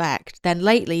absorbent effect, then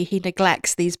lately he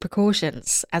neglects these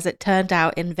precautions, as it turned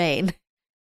out in vain.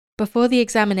 Before the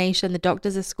examination, the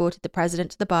doctors escorted the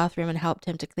president to the bathroom and helped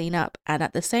him to clean up, and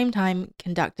at the same time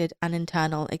conducted an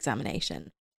internal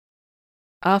examination.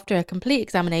 After a complete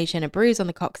examination, a bruise on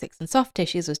the coccyx and soft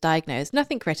tissues was diagnosed.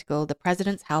 Nothing critical. The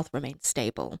president's health remained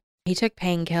stable. He took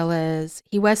painkillers.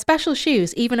 He wears special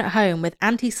shoes, even at home, with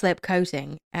anti-slip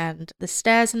coating, and the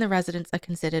stairs in the residence are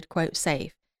considered, quote,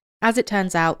 safe. As it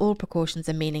turns out, all precautions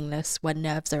are meaningless when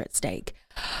nerves are at stake.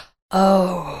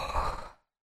 Oh.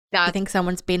 I think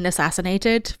someone's been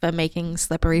assassinated for making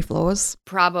slippery floors.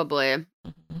 Probably.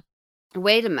 Mm-hmm.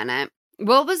 Wait a minute.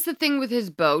 What was the thing with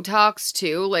his Botox,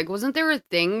 too? Like, wasn't there a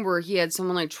thing where he had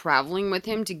someone, like, traveling with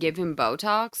him to give him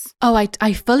Botox? Oh,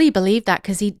 I fully believe that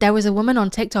because there was a woman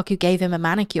on TikTok who gave him a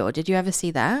manicure. Did you ever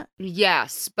see that?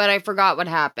 Yes, but I forgot what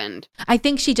happened. I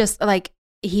think she just, like,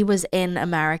 he was in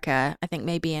America. I think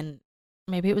maybe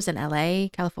it was in LA,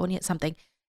 California, something.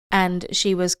 And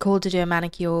she was called to do a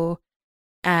manicure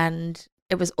and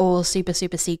it was all super,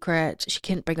 super secret. She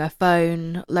couldn't bring her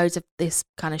phone, loads of this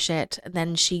kind of shit. And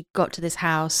then she got to this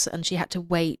house and she had to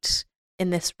wait in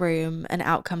this room and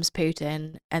out comes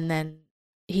Putin. And then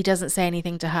he doesn't say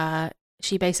anything to her.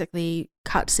 She basically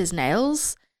cuts his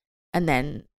nails and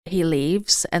then he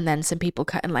leaves. And then some people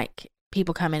come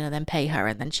in and then pay her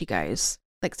and then she goes.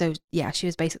 Like, so yeah, she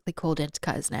was basically called in to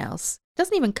cut his nails.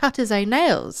 Doesn't even cut his own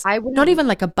nails. Not even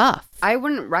like a buff. I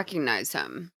wouldn't recognize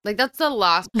him. Like, that's the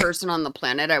last person on the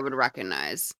planet I would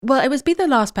recognize. Well, it would be the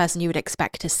last person you would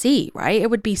expect to see, right? It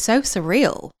would be so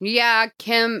surreal. Yeah,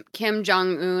 Kim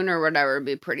Jong-un or whatever would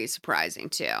be pretty surprising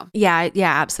too. Yeah,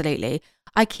 absolutely.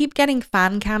 I keep getting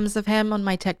fan cams of him on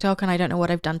my TikTok and I don't know what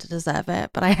I've done to deserve it,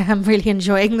 but I am really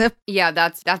enjoying them. Yeah,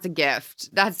 that's a gift.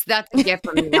 That's a gift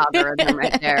from the algorithm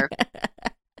right there.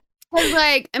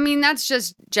 Like, I mean, that's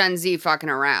just Gen Z fucking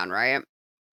around, right?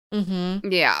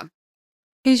 Mm-hmm. Yeah.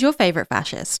 Who's your favorite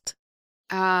fascist?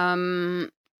 You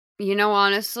know,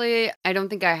 honestly, I don't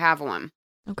think I have one.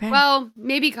 Okay. Well,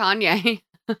 maybe Kanye.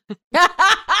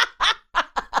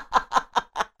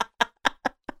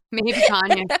 Maybe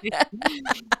Kanye.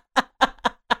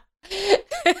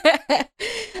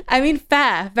 I mean,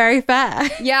 fair, very fair.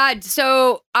 Yeah,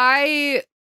 so I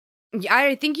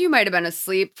think you might have been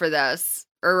asleep for this.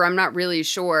 Or I'm not really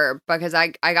sure because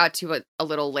I got to it a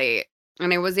little late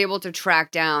and I was able to track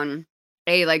down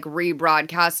a like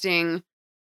rebroadcasting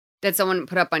that someone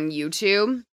put up on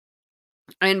YouTube.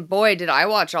 And boy, did I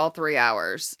watch all 3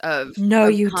 hours of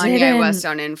Kanye didn't. West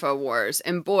on InfoWars.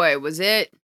 And boy, was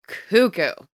it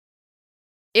cuckoo.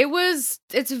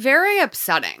 It's very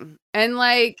upsetting. And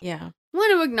like, yeah, I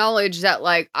want to acknowledge that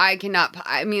like I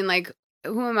mean, like,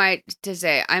 who am I to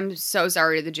say? I'm so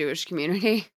sorry to the Jewish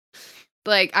community.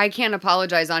 Like, I can't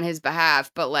apologize on his behalf,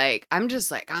 but, like, I'm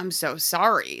just like, I'm so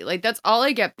sorry. Like, that's all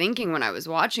I kept thinking when I was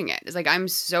watching it. Is like, I'm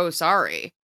so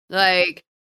sorry. Like,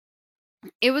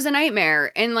 it was a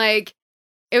nightmare. And, like,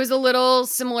 it was a little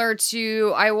similar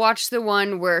to, I watched the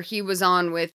one where he was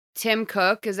on with Tim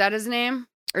Cook. Is that his name?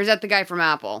 Or is that the guy from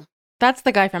Apple? That's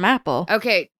the guy from Apple.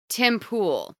 Okay, Tim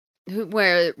Pool.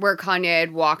 Where Kanye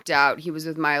had walked out. He was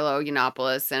with Milo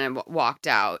Yiannopoulos and had walked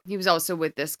out. He was also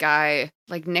with this guy,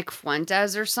 like Nick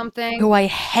Fuentes or something. Who I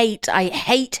hate. I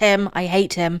hate him.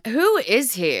 Who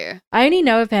is he? I only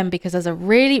know of him because there's a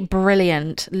really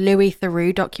brilliant Louis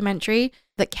Theroux documentary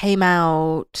that came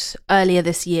out earlier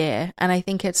this year. And I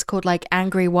think it's called like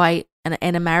Angry White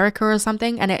in America or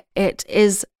something. And it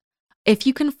is, if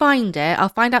you can find it, I'll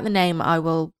find out the name. I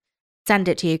will send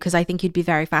it to you because I think you'd be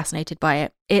very fascinated by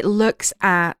it. It looks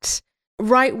at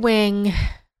right-wing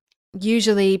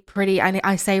usually pretty,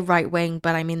 I say right wing,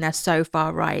 but I mean they're so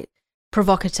far right,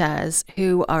 provocateurs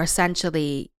who are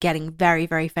essentially getting very,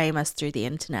 very famous through the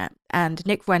internet. And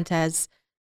Nick Fuentes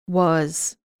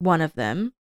was one of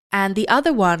them. And the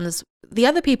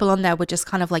other people on there were just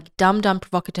kind of like dumb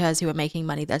provocateurs who are making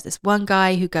money. There's this one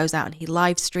guy who goes out and he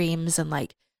live streams, and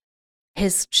like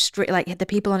the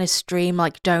people on his stream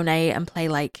like donate and play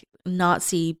like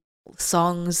Nazi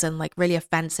songs and like really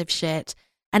offensive shit.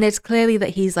 And it's clearly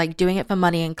that he's like doing it for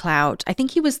money and clout. I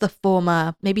think he was a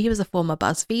former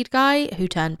BuzzFeed guy who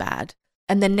turned bad.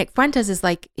 And then Nick Fuentes is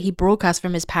like, he broadcasts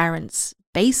from his parents'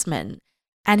 basement.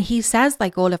 And he says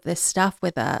like all of this stuff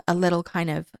with a little kind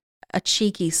of a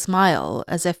cheeky smile,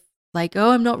 as if like,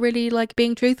 oh, I'm not really like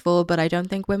being truthful, but I don't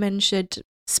think women should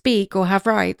speak or have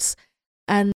rights.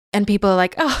 And people are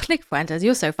like, oh, Nick Fuentes,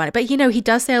 you're so funny. But, you know, he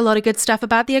does say a lot of good stuff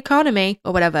about the economy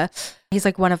or whatever. He's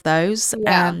like one of those.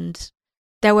 Yeah. And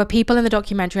there were people in the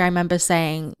documentary I remember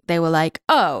saying, they were like,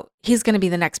 oh, he's going to be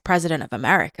the next president of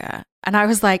America. And I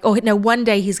was like, oh, no, one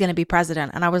day he's going to be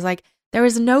president. And I was like, there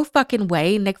is no fucking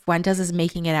way Nick Fuentes is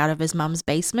making it out of his mom's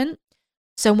basement.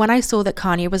 So when I saw that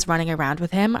Kanye was running around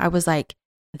with him, I was like,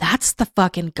 that's the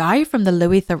fucking guy from the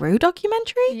Louis Theroux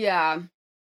documentary? Yeah.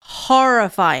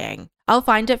 Horrifying. I'll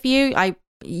find it for you.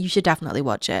 You should definitely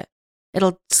watch it.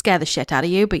 It'll scare the shit out of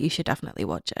you, but you should definitely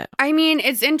watch it. I mean,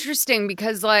 it's interesting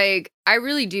because, like, I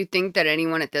really do think that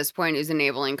anyone at this point who's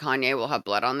enabling Kanye will have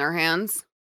blood on their hands.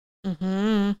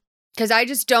 Mm-hmm. Because I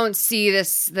just don't see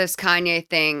this Kanye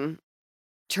thing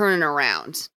turning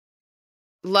around.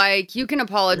 Like, you can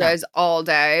apologize all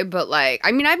day, but, like,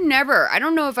 I mean, I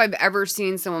don't know if I've ever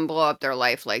seen someone blow up their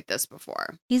life like this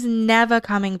before. He's never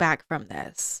coming back from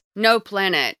this. No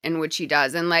planet in which he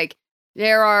does. And, like,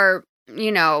 there are,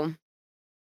 you know,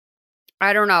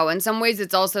 I don't know. In some ways,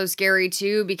 it's also scary,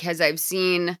 too, because I've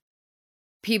seen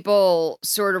people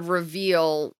sort of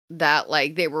reveal that,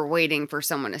 like, they were waiting for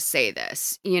someone to say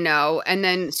this, you know, and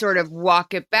then sort of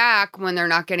walk it back when they're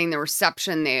not getting the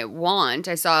reception they want.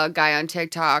 I saw a guy on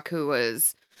TikTok who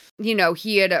was, you know,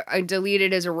 he had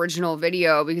deleted his original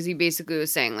video because he basically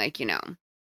was saying, like, you know,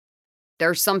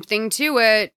 there's something to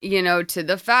it, you know, to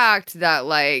the fact that,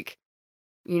 like,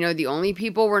 you know, the only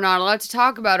people we're not allowed to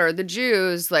talk about are the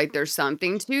Jews. Like, there's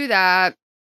something to that.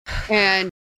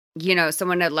 And you know,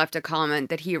 someone had left a comment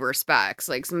that he respects,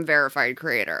 like some verified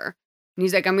creator. And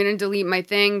he's like, I'm going to delete my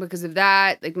thing because of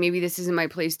that. Like, maybe this isn't my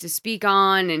place to speak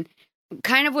on. And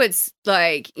kind of what's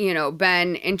like, you know,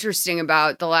 been interesting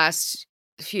about the last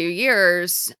few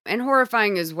years and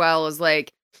horrifying as well is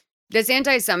like this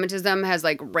anti-Semitism has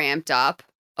like ramped up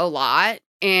a lot.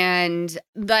 And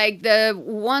like the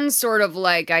one sort of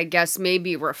like, I guess,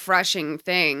 maybe refreshing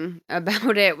thing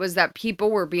about it was that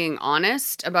people were being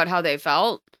honest about how they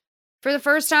felt for the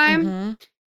first time. Mm-hmm.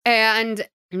 And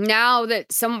now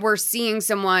that we're seeing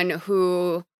someone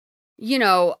who, you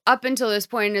know, up until this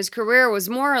point in his career was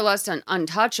more or less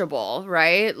untouchable,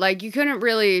 right? Like you couldn't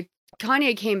really,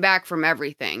 Kanye came back from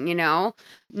everything, you know?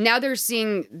 Now they're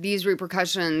seeing these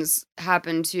repercussions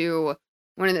happen to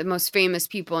one of the most famous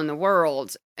people in the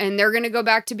world, and they're going to go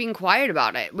back to being quiet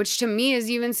about it, which to me is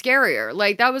even scarier.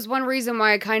 Like that was one reason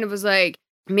why I kind of was like,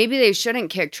 maybe they shouldn't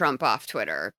kick Trump off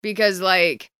Twitter because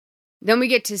like, then we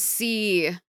get to see,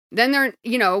 then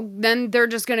they're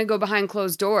just going to go behind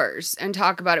closed doors and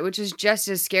talk about it, which is just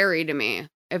as scary to me,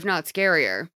 if not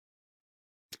scarier,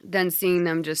 than seeing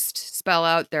them just spell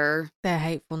out their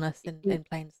hatefulness in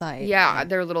plain sight. Yeah,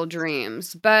 their little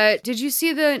dreams. But did you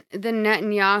see the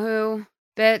Netanyahu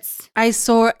bits? I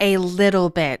saw a little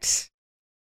bit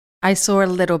of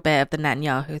the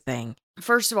Netanyahu thing.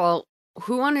 First of all,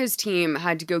 who on his team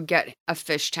had to go get a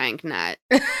fish tank net?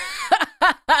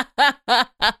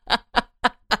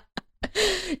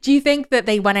 Do you think that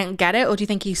they went out and get it, or do you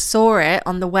think he saw it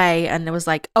on the way and it was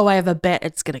like, oh, I have a bet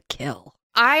it's gonna kill?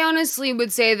 I honestly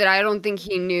would say that I don't think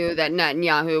he knew that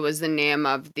Netanyahu was the name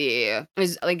of the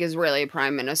Israeli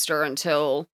prime minister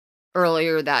until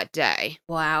earlier that day.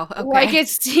 Wow. Okay. Like it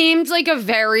seemed like a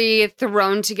very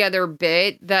thrown together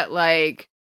bit that like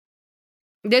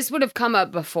this would have come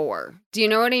up before. Do you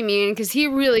know what I mean? Because he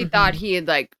really thought he had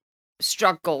like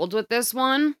struck gold with this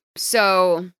one.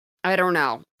 So I don't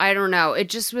know. It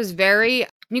just was very,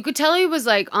 you could tell he was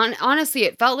like, honestly,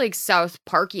 it felt like South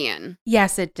Parkian.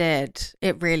 Yes, it did.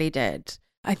 It really did.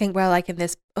 I think we're like in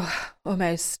this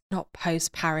almost not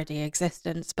post-parody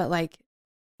existence, but like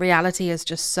reality is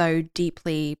just so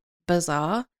deeply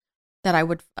bizarre that I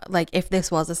would, like, if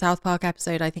this was a South Park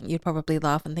episode, I think you'd probably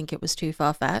laugh and think it was too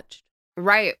far-fetched.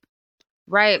 Right.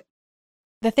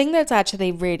 The thing that's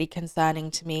actually really concerning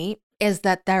to me is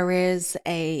that there is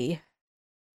a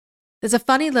There's a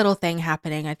funny little thing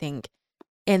happening, I think,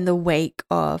 in the wake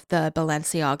of the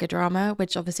Balenciaga drama,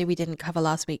 which obviously we didn't cover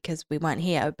last week because we weren't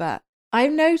here, but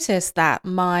I've noticed that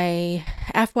my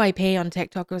FYP on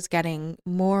TikTok was getting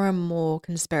more and more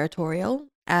conspiratorial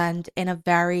and in a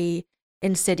very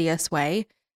insidious way.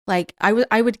 Like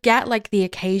I would get like the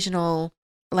occasional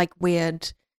like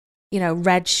weird,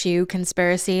 red shoe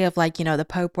conspiracy of like, the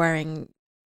Pope wearing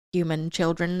human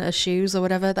children as shoes or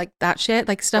whatever, like that shit,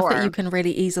 like stuff that you can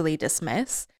really easily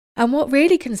dismiss. And what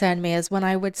really concerned me is when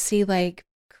I would see like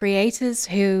creators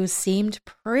who seemed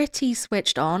pretty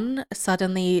switched on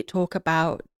suddenly talk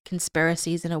about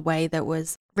conspiracies in a way that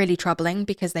was really troubling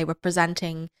because they were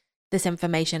presenting this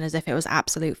information as if it was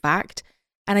absolute fact.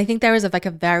 And I think there is a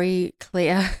very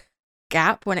clear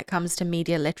gap when it comes to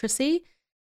media literacy,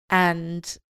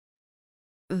 and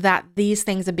that these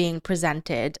things are being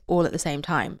presented all at the same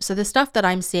time. So the stuff that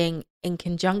I'm seeing in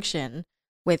conjunction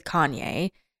with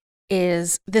Kanye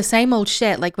is the same old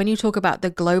shit. Like when you talk about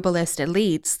the globalist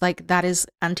elites, like that is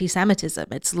anti-Semitism.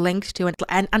 It's linked to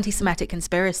an anti-Semitic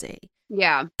conspiracy.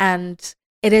 Yeah. And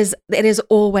it is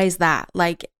always that.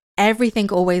 Like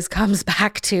everything always comes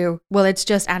back to, well, it's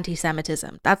just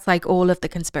anti-Semitism. That's like all of the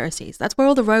conspiracies. That's where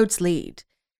all the roads lead.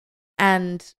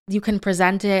 And you can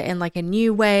present it in like a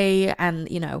new way and,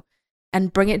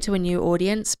 and bring it to a new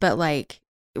audience. But like,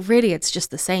 really, it's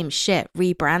just the same shit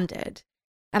rebranded.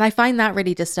 And I find that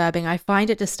really disturbing. I find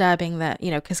it disturbing that,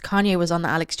 because Kanye was on the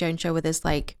Alex Jones show with his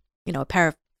like, a pair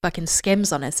of fucking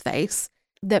Skims on his face,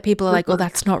 that people are like, well,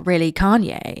 that's not really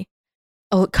Kanye.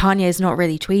 Oh, Kanye's not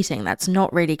really tweeting. That's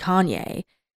not really Kanye.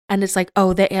 And it's like,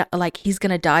 oh, they like he's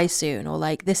gonna die soon, or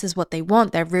like this is what they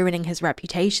want. They're ruining his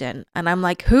reputation. And I'm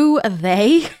like, who are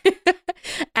they?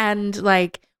 And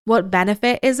like, what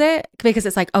benefit is it? Because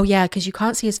it's like, oh yeah, because you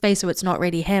can't see his face, so it's not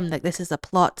really him. Like this is a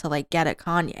plot to like get at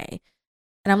Kanye.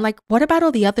 And I'm like, what about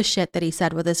all the other shit that he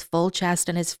said with his full chest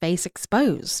and his face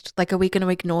exposed? Like, are we going to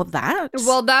ignore that?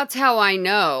 Well, that's how I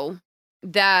know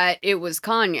that it was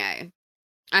Kanye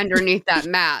underneath that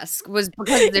mask, was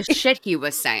because of the shit he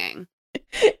was saying.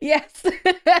 Yes.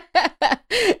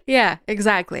 Yeah,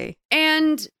 exactly.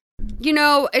 And,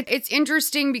 it's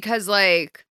interesting because,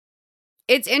 like,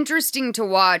 it's interesting to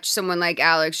watch someone like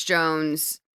Alex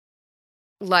Jones,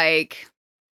 like,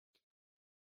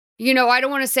 I don't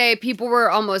want to say, people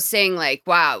were almost saying, like,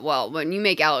 wow, well, when you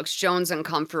make Alex Jones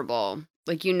uncomfortable,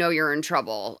 like, you're in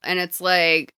trouble. And it's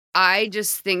like, I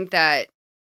just think that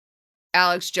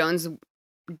Alex Jones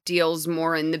deals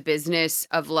more in the business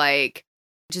of, like,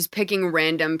 just picking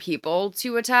random people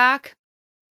to attack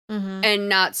and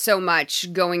not so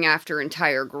much going after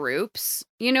entire groups.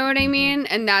 You know what I mean?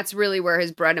 And that's really where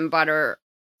his bread and butter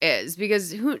is,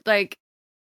 because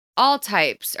all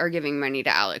types are giving money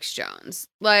to Alex Jones.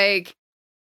 Like,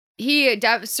 he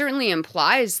certainly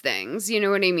implies things, you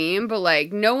know what I mean? But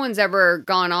like, no one's ever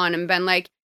gone on and been like,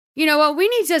 you know what, we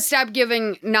need to stop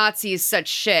giving Nazis such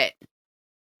shit.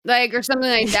 Like, or something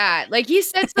like that. Like, he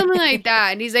said something like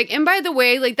that. And he's like, and by the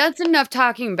way, like, that's enough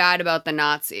talking bad about the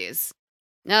Nazis.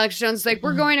 And Alex Jones is like,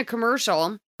 we're going to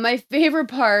commercial. My favorite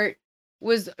part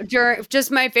was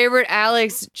my favorite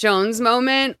Alex Jones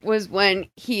moment was when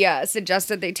he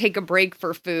suggested they take a break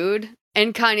for food.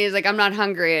 And Kanye is like, I'm not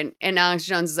hungry. And Alex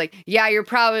Jones is like, yeah, you're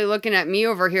probably looking at me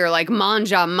over here like,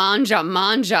 manja, manja,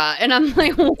 manja. And I'm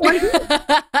like, what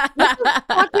the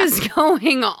fuck is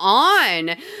going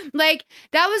on? Like,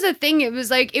 that was a thing. It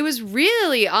was like, it was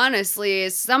really, honestly,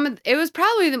 it was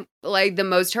probably the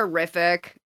most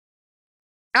horrific.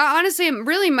 Honestly, it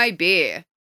really might be.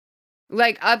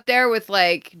 Like, up there with,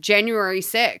 like, January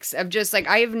 6th of just, like,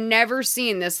 I have never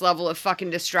seen this level of fucking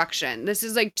destruction. This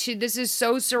is, like, this is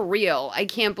so surreal. I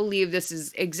can't believe this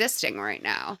is existing right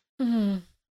now. Mm-hmm.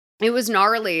 It was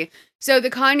gnarly. So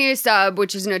the Kanye sub,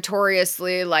 which is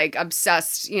notoriously, like,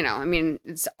 obsessed,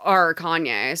 it's our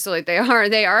Kanye. So, like,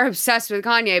 they are obsessed with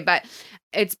Kanye, but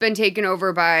it's been taken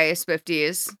over by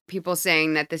Swifties. People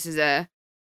saying that this is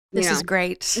This is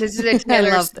great. This is a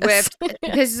Taylor Swift.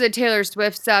 This is a Taylor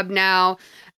Swift sub now.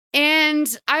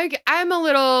 And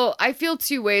I feel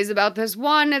two ways about this.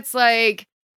 One, it's like,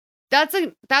 that's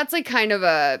like kind of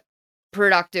a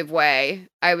productive way,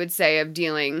 I would say, of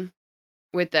dealing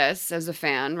with this as a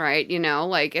fan, right?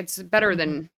 Like, it's better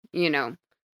than,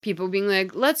 people being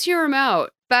like, let's hear him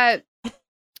out. But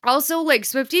also, like,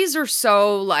 Swifties are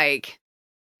so like,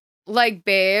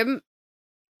 babe,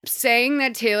 saying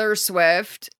that Taylor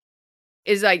Swift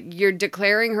is like, you're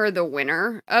declaring her the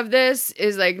winner of this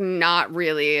is like not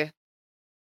really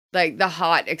like the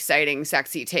hot, exciting,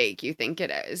 sexy take you think it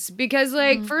is. Because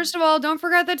like, first of all, don't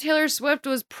forget that Taylor Swift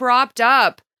was propped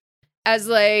up as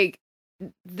like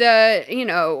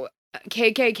the,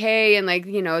 KKK and like,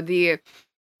 you know, the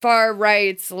far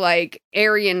right's like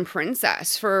Aryan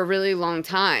princess for a really long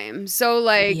time. So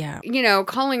like, you know,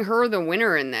 calling her the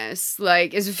winner in this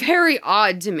like is very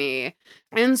odd to me.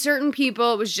 And certain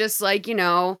people, it was just like, you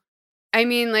know, I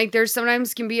mean, like there's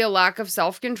sometimes can be a lack of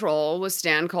self-control with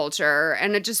stan culture.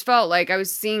 And it just felt like I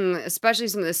was seeing, especially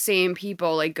some of the same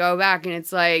people like go back and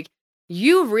it's like,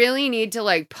 you really need to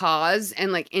like pause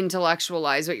and like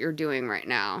intellectualize what you're doing right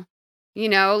now. You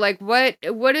know, like what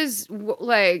is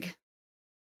like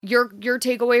your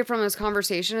takeaway from this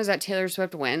conversation is that Taylor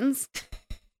Swift wins?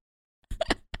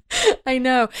 I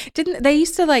know. Didn't they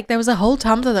used to like there was a whole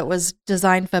Tumblr that was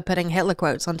designed for putting Hitler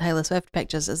quotes on Taylor Swift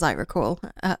pictures, as I recall,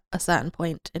 at a certain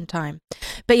point in time.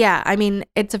 But yeah, I mean,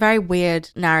 it's a very weird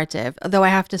narrative. Although I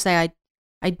have to say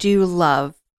I do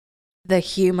love the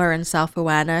humor and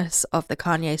self-awareness of the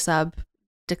Kanye sub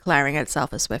declaring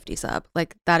itself a Swiftie sub.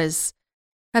 Like that's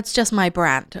just my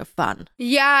brand of fun.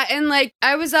 Yeah, and like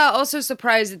I was also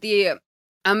surprised at the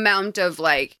amount of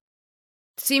like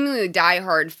seemingly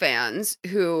diehard fans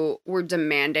who were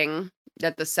demanding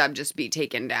that the sub just be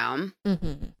taken down.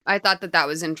 Mm-hmm. I thought that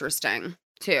was interesting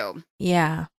too.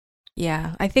 Yeah.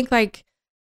 I think like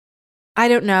I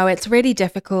don't know. It's really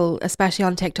difficult, especially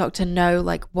on TikTok, to know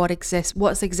like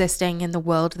what's existing in the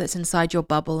world that's inside your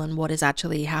bubble and what is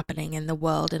actually happening in the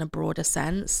world in a broader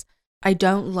sense. I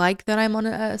don't like that I'm on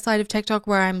a side of TikTok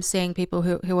where I'm seeing people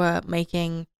who are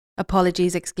making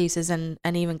apologies, excuses, and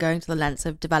even going to the lengths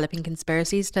of developing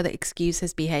conspiracies to excuse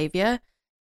his behavior.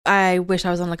 I wish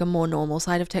I was on like a more normal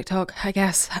side of TikTok, I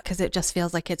guess, because it just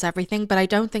feels like it's everything. But I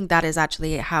don't think that is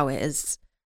actually how it is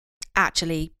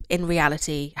actually in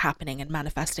reality happening and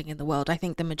manifesting in the world. I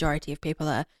think the majority of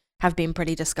people have been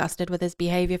pretty disgusted with his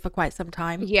behavior for quite some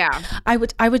time. Yeah. I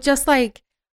would just like,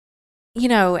 you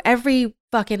know, every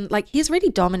fucking like he's really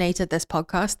dominated this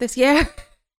podcast this year.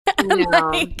 And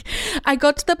like I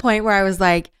got to the point where I was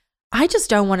like, I just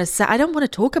don't want to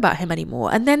talk about him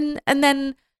anymore. And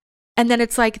then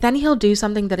it's like then he'll do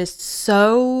something that is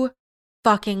so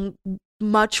fucking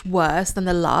much worse than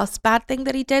the last bad thing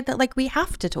that he did that like we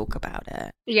have to talk about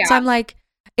it. Yeah. So I'm like,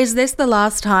 is this the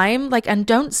last time? Like, and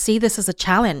don't see this as a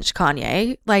challenge,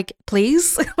 Kanye. Like,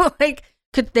 please, like,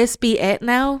 could this be it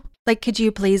now? Like, could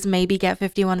you please maybe get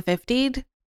 5150'd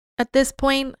at this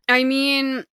point? I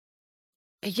mean,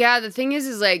 yeah, the thing is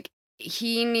like,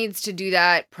 he needs to do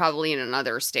that probably in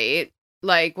another state.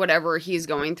 Like, whatever he's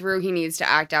going through, he needs to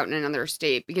act out in another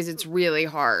state because it's really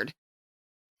hard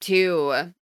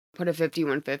to put a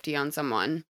 5150 on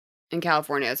someone in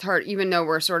California. It's hard, even though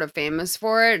we're sort of famous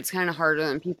for it. It's kind of harder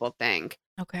than people think.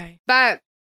 Okay. But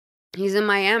he's in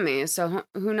Miami, so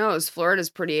who knows? Florida's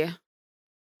pretty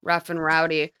rough and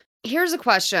rowdy. Here's a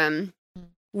question.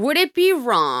 Would it be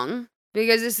wrong,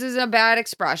 because this is a bad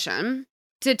expression,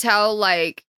 to tell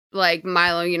like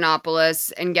Milo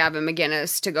Yiannopoulos and Gavin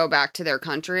McInnes to go back to their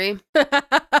country?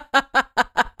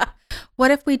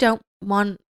 What if we don't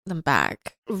want them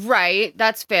back? Right,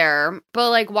 that's fair.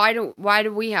 But like, why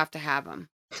do we have to have them?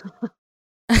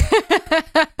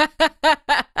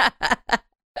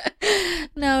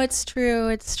 No, it's true.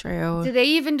 It's true. Do they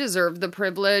even deserve the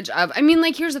privilege of? I mean,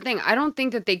 like, here's the thing. I don't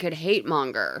think that they could hate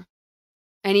monger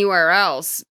anywhere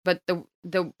else, but the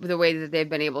way that they've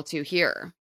been able to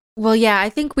here. Well, yeah, I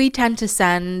think we tend to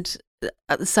send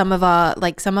some of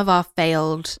our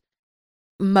failed,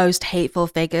 most hateful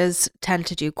figures tend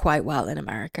to do quite well in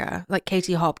America. Like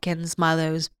Katie Hopkins,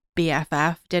 Milo's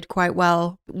BFF, did quite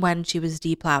well when she was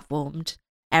deplatformed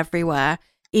everywhere.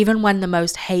 Even when the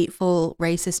most hateful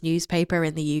racist newspaper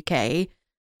in the UK,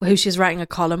 who she's writing a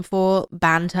column for,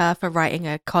 banned her for writing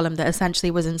a column that essentially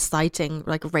was inciting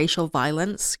like racial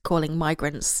violence, calling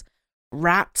migrants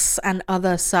rats and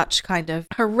other such kind of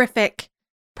horrific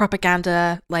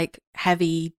propaganda, like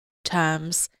heavy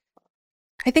terms.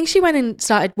 I think she went and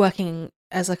started working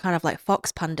as a kind of like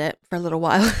Fox pundit for a little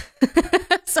while.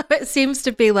 So it seems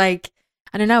to be like,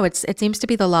 I don't know, it seems to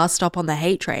be the last stop on the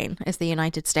hate train is the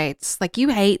United States. Like, you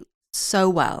hate so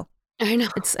well. I know.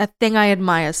 It's a thing I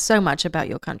admire so much about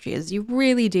your country is you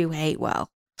really do hate well.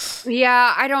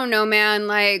 Yeah, I don't know, man.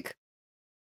 Like,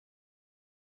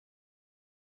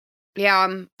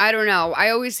 yeah, I don't know.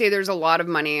 I always say there's a lot of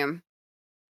money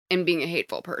in being a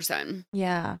hateful person.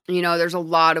 Yeah. You know, there's a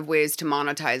lot of ways to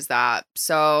monetize that.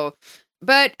 So,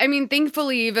 but I mean,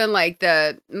 thankfully, even like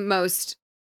the most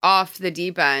off the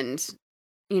deep end,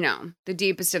 you know, the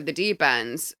deepest of the deep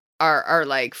ends are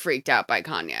like freaked out by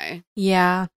Kanye.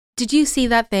 Yeah. Did you see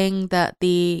that thing that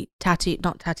the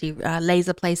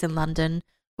laser place in London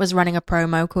was running a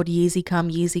promo called Yeezy Come,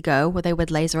 Yeezy Go, where they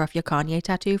would laser off your Kanye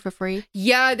tattoo for free.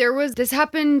 Yeah, this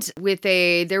happened with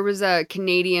there was a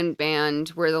Canadian band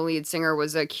where the lead singer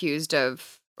was accused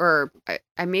of, or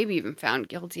I maybe even found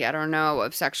guilty, I don't know,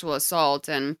 of sexual assault.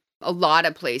 And a lot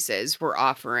of places were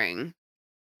offering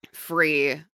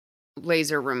free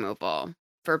laser removal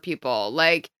for people.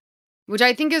 Like, which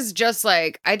I think is just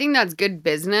like, I think that's good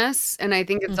business. And I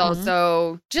think it's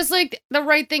also just like the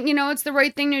right thing, it's the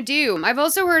right thing to do. I've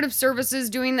also heard of services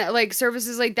doing that, like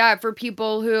services like that for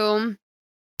people who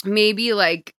maybe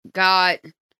like got,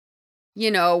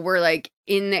 were like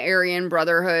in the Aryan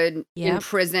Brotherhood in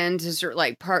prison to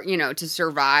to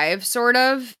survive sort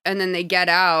of. And then they get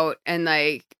out and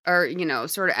like, or,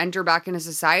 sort of enter back into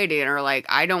society and are like,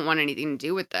 I don't want anything to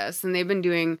do with this. And they've been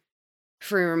doing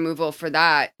free removal for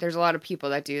that. There's a lot of people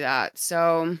that do that.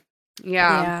 So,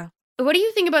 yeah. What do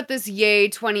you think about this Ye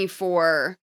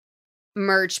 24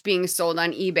 merch being sold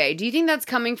on eBay? Do you think that's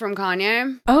coming from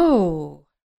Kanye? Oh,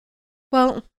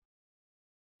 well,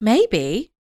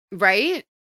 maybe. Right?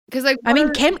 Because like, I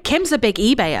mean, Kim's a big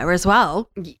eBayer as well,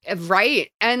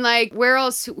 right? And like, where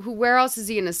else is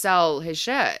he gonna sell his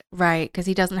shit? Right? Because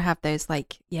he doesn't have those he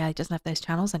doesn't have those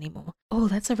channels anymore. Oh,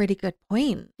 that's a really good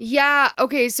point. Yeah.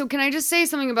 Okay. So can I just say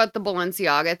something about the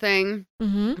Balenciaga thing?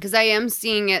 Because I am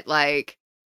seeing it like,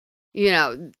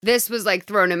 this was like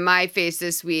thrown in my face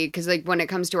this week. Because like when it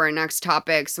comes to our next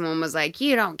topic, someone was like,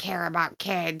 "You don't care about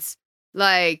kids,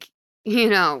 like,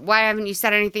 why haven't you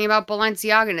said anything about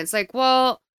Balenciaga?" And it's like,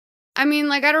 well. I mean,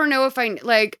 like, I don't know if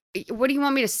what do you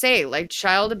want me to say? Like,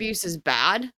 child abuse is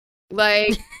bad?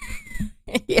 Like,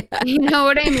 yeah. You know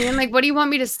what I mean? Like, what do you want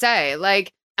me to say?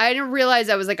 Like, I didn't realize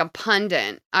I was like a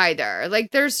pundit either.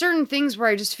 Like, there's certain things where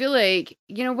I just feel like,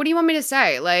 what do you want me to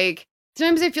say? Like,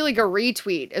 sometimes I feel like a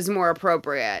retweet is more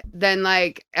appropriate than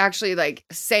like actually like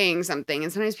saying something.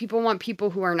 And sometimes people want people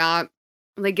who are not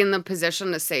like in the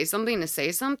position to say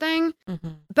something.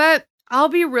 But I'll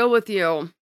be real with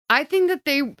you. I think that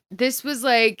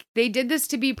they did this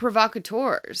to be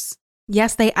provocateurs.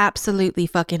 Yes, they absolutely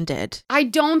fucking did. I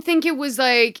don't think it was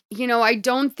like, I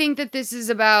don't think that this is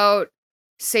about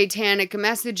satanic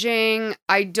messaging.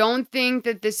 I don't think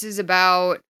that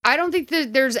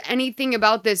there's anything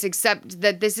about this except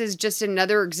that this is just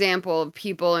another example of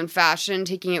people in fashion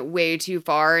taking it way too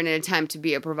far in an attempt to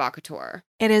be a provocateur.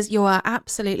 It is. You are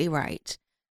absolutely right.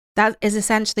 That is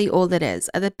essentially all it is.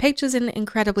 Are the pictures in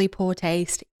incredibly poor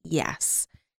taste? Yes.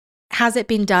 Has it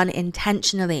been done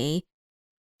intentionally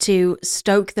to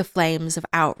stoke the flames of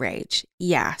outrage?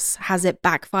 Yes. Has it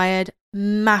backfired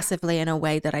massively in a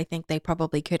way that I think they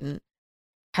probably couldn't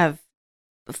have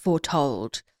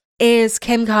foretold? Is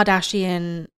Kim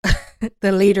Kardashian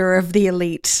the leader of the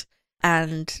elite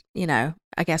and,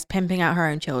 I guess pimping out her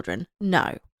own children?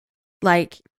 No.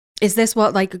 Like, is this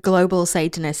what like global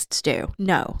Satanists do?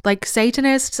 No. Like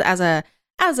Satanists, as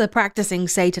a practicing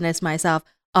Satanist myself,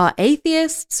 are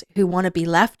atheists who want to be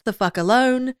left the fuck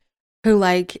alone, who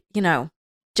like,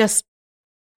 just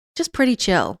pretty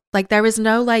chill. Like there is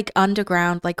no like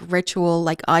underground like ritual,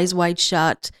 like eyes wide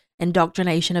shut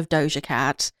indoctrination of Doja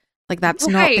Cat. Like that's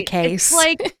not the case. It's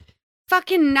like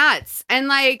fucking nuts. And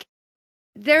like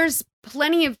there's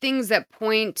plenty of things that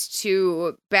point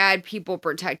to bad people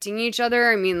protecting each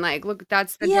other. I mean, like, look,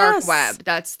 that's the dark web.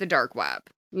 That's the dark web,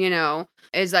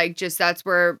 is like just that's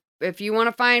where if you want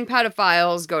to find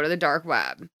pedophiles, go to the dark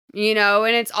web,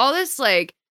 and it's all this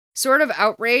like sort of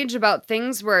outrage about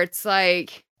things where it's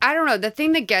like, I don't know. The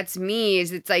thing that gets me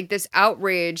is it's like this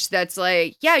outrage that's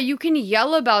like, yeah, you can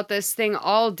yell about this thing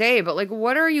all day, but like,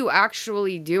 what are you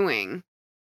actually doing?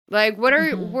 Like, what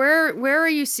are where are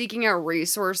you seeking out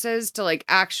resources to like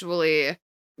actually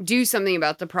do something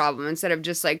about the problem instead of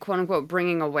just like quote unquote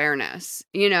bringing awareness?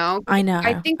 I know.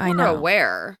 I think we're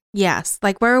aware. Yes,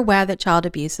 like we're aware that child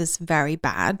abuse is very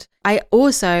bad. I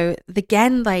also,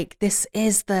 again, like this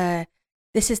is the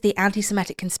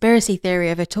anti-Semitic conspiracy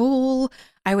theory of it all.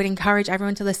 I would encourage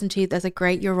everyone to listen to. There's a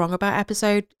great "You're Wrong About"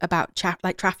 episode about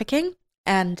trafficking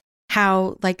and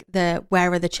how like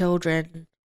where are the children,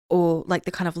 or like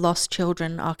the kind of lost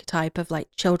children archetype of like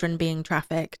children being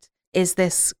trafficked is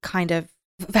this kind of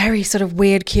very sort of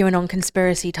weird QAnon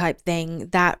conspiracy type thing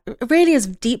that really is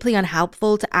deeply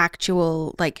unhelpful to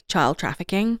actual like child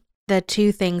trafficking. The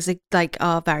two things like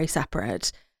are very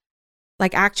separate.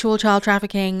 Like actual child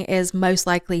trafficking is most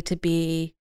likely to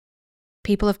be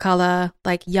people of color,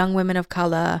 like young women of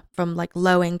color from like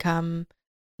low income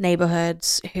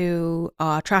neighborhoods who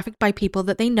are trafficked by people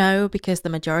that they know, because the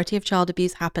majority of child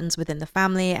abuse happens within the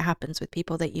family. It happens with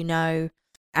people that you know.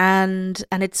 And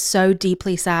it's so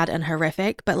deeply sad and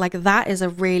horrific, but like that is a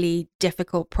really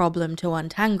difficult problem to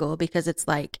untangle because it's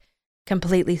like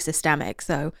completely systemic.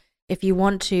 So if you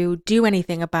want to do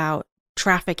anything about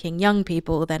trafficking young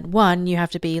people, then one, you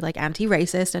have to be like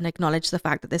anti-racist and acknowledge the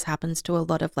fact that this happens to a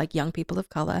lot of like young people of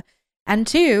color. And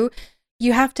two,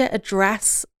 you have to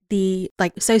address the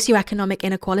like socioeconomic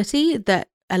inequality that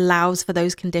allows for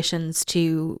those conditions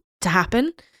to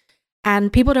happen.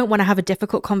 And people don't want to have a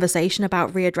difficult conversation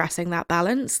about readdressing that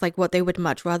balance. Like what they would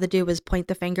much rather do is point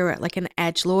the finger at like an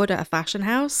edgelord at a fashion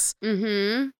house.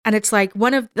 Mm-hmm. And it's like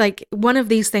one of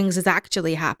these things is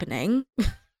actually happening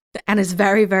and is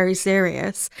very, very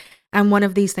serious. And one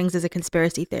of these things is a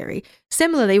conspiracy theory.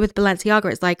 Similarly with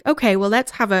Balenciaga, it's like, okay, well,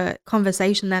 let's have a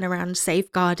conversation then around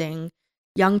safeguarding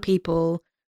young people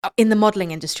in the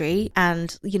modeling industry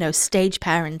and, you know, stage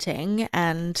parenting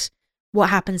and what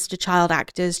happens to child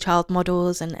actors, child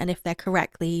models, and if they're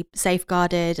correctly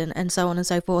safeguarded and so on and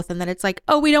so forth. And then it's like,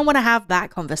 oh, we don't want to have that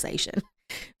conversation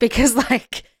because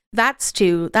like that's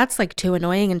like too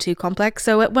annoying and too complex.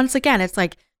 So once again, it's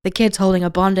like the kid's holding a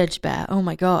bondage bear. Oh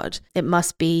my God. It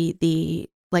must be the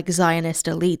like Zionist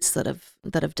elites that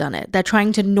have done it. They're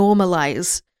trying to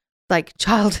normalize like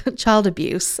child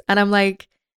abuse. And I'm like,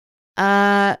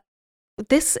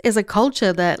 this is a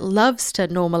culture that loves to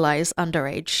normalize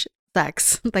underage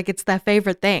sex. Like it's their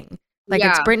favorite thing. Like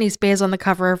it's Britney Spears on the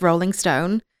cover of Rolling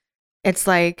Stone. It's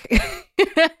like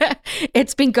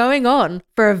it's been going on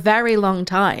for a very long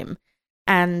time.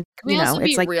 And Can we also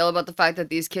be like real about the fact that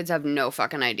these kids have no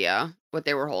fucking idea what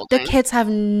they were holding? The kids have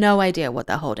no idea what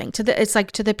they're holding. It's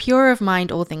like to the pure of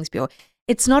mind, all things pure.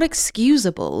 It's not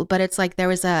excusable, but it's like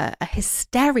there is a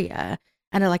hysteria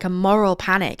and like a moral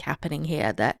panic happening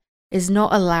here that is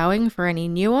not allowing for any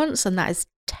nuance, and that is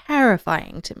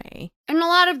terrifying to me. And a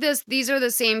lot of these are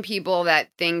the same people that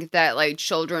think that like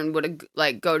children would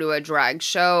like go to a drag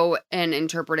show and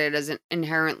interpret it as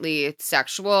inherently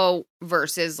sexual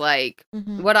versus like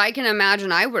what I can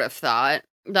imagine I would have thought.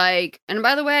 Like, and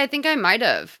by the way, I think I might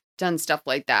have done stuff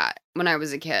like that when I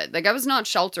was a kid. Like I was not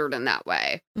sheltered in that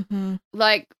way.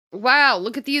 Like, wow,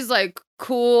 look at these like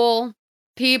cool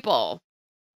people.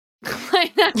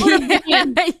 Like that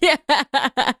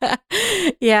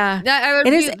yeah. That I would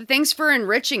be, thanks for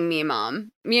enriching me,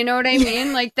 Mom. You know what I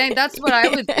mean? Like that's what I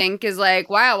would think is like,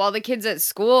 wow, all the kids at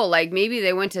school, like maybe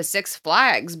they went to Six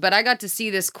Flags, but I got to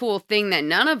see this cool thing that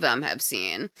none of them have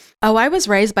seen. Oh, I was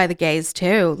raised by the gays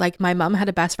too. Like my mum had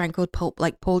a best friend called Paul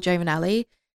Giovanelli,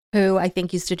 who I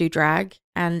think used to do drag,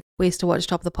 and we used to watch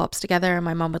Top of the Pops together, and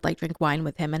my mum would like drink wine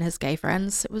with him and his gay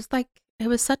friends. It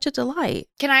was such a delight.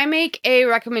 Can I make a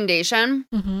recommendation?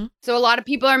 So a lot of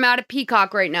people are mad at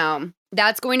Peacock right now.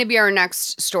 That's going to be our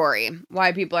next story,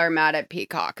 why people are mad at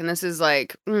Peacock. And this is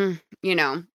like, you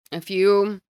know, if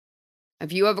you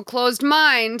have a closed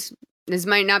mind, this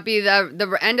might not be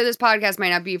the end of this podcast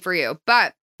might not be for you.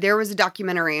 But there was a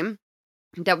documentary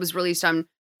that was released on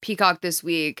Peacock this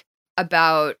week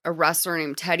about a wrestler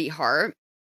named Teddy Hart.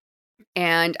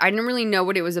 And I didn't really know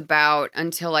what it was about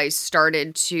until I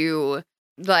started to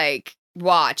like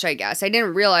watch, I guess. I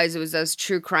didn't realize it was as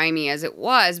true crimey as it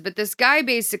was, but this guy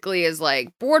basically is like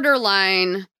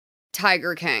borderline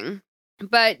Tiger King.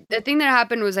 But the thing that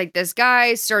happened was like this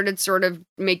guy started sort of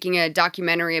making a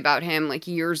documentary about him like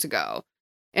years ago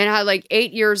and had like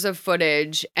 8 years of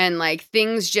footage, and like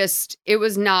things just, it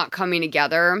was not coming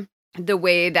together the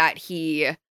way that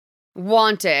he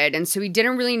wanted. And so he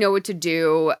didn't really know what to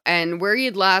do. And where he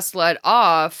had last led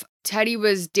off, Teddy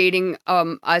was dating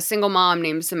a single mom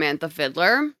named Samantha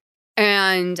Fiddler.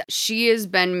 And she has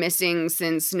been missing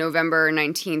since November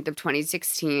 19th of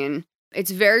 2016.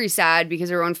 It's very sad because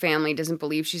her own family doesn't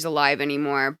believe she's alive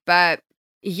anymore. But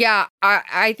yeah,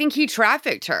 I think he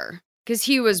trafficked her because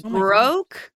he was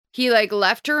broke. God. He like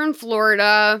left her in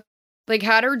Florida, like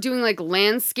had her doing like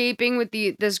landscaping with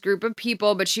this group of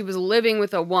people, but she was living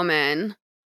with a woman.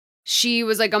 She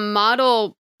was like a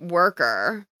model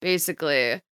worker,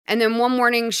 basically. And then one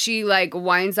morning she like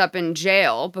winds up in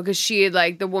jail because she had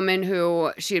like the woman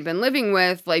who she had been living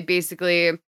with, like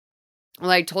basically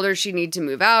like told her she needed to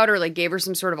move out or like gave her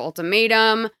some sort of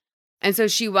ultimatum. And so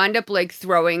she wound up like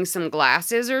throwing some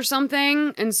glasses or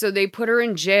something. And so they put her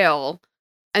in jail.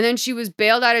 And then she was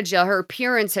bailed out of jail. Her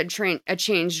appearance had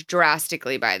changed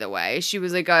drastically, by the way. She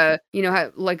was like a, you know,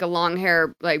 had like a long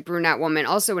hair, like brunette woman,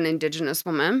 also an Indigenous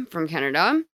woman from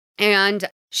Canada. And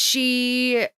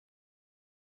she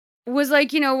was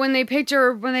like, you know, when they picked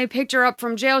her up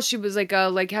from jail, she was like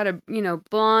had a, you know,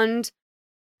 blonde,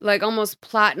 like almost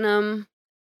platinum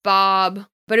bob,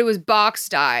 but it was box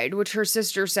dyed, which her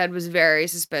sister said was very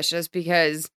suspicious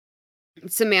because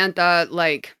Samantha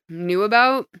like knew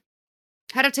about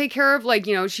how to take care of, like,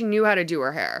 you know, she knew how to do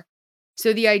her hair.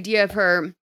 So the idea of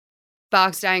her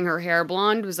box dyeing her hair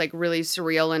blonde was like really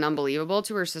surreal and unbelievable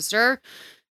to her sister.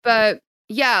 But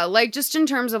yeah, like just in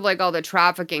terms of like all the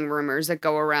trafficking rumors that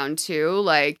go around too,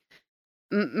 like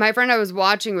my friend I was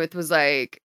watching with was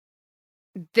like,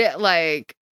 that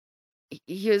like,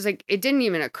 he was like, it didn't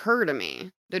even occur to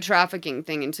me, the trafficking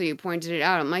thing, until you pointed it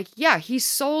out. I'm like, yeah, he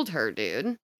sold her,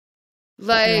 dude.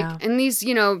 Like, Yeah. and these,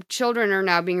 you know, children are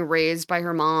now being raised by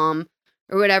her mom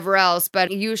or whatever else.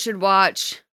 But you should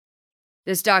watch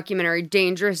this documentary,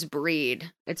 Dangerous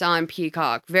Breed. It's on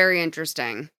Peacock. Very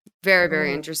interesting. Very,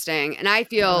 very interesting. And I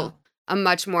feel a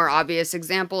much more obvious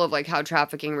example of like how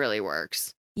trafficking really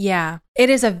works. Yeah, it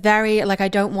is a very, like, I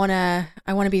want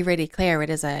to be really clear. It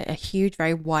is a huge,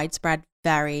 very widespread,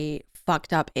 very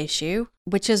fucked up issue,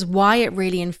 which is why it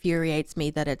really infuriates me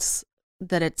that it's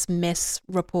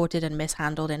misreported and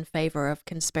mishandled in favor of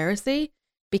conspiracy,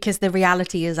 because the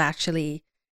reality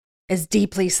is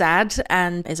deeply sad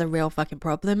and is a real fucking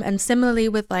problem. And similarly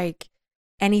with like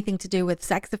anything to do with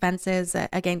sex offenses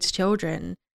against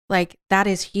children, like that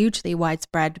is hugely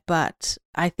widespread, but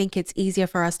I think it's easier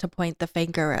for us to point the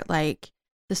finger at like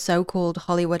the so-called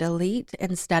Hollywood elite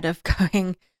instead of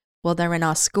going, well, they're in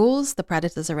our schools, the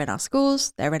predators are in our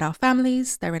schools, they're in our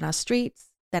families, they're in our streets,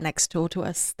 they're next door to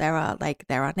us, they're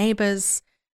our neighbors,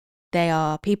 they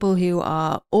are people who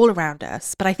are all around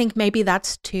us. But I think maybe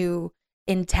that's too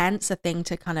intense a thing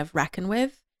to kind of reckon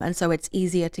with. And so it's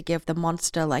easier to give the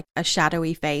monster like a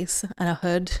shadowy face and a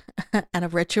hood and a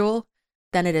ritual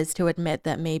than it is to admit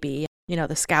that maybe, you know,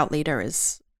 the scout leader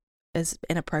is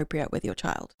inappropriate with your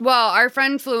child. Well, our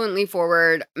friend Fluently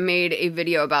Forward made a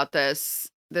video about this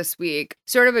week,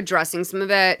 sort of addressing some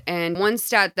of it. And one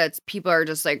stat that people are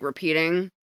just like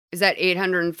repeating is that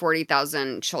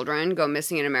 840,000 children go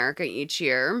missing in America each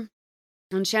year.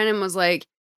 And Shannon was like,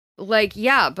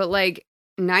 yeah, but like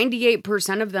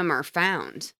 98% of them are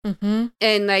found. Mm-hmm.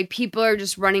 And like people are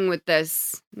just running with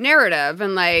this narrative.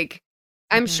 And like,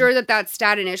 I'm sure that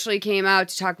stat initially came out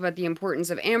to talk about the importance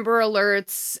of Amber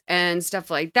Alerts and stuff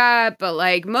like that. But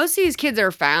like most of these kids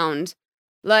are found.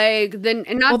 Like they're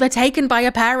taken by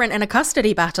a parent in a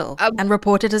custody battle and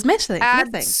reported as missing.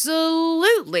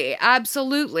 Absolutely.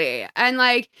 And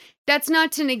like, that's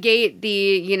not to negate the,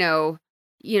 you know,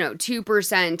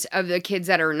 2% of the kids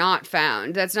that are not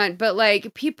found. That's not, but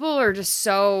like people are just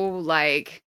so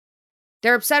like,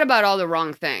 they're upset about all the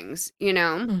wrong things, you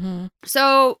know? Mm-hmm.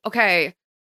 So, okay,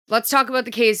 let's talk about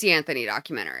the Casey Anthony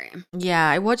documentary. Yeah,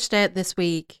 I watched it this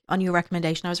week on your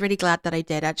recommendation. I was really glad that I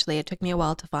did, actually. It took me a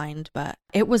while to find, but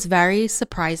it was very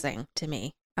surprising to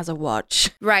me as a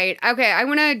watch. Right. Okay, I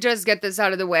want to just get this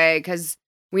out of the way because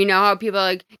we know how people are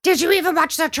like, did you even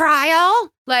watch the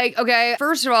trial? Like, okay,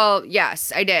 first of all,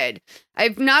 yes, I did.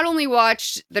 I've not only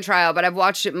watched the trial, but I've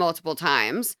watched it multiple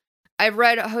times. I've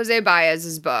read Jose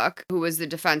Baez's book, who was the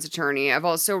defense attorney. I've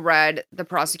also read the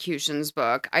prosecution's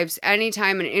book.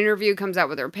 Anytime an interview comes out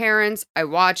with her parents, I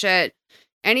watch it.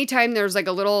 Anytime there's like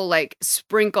a little like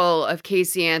sprinkle of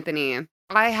Casey Anthony,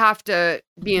 I have to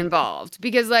be involved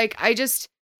because like, it's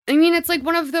like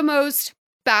one of the most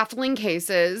baffling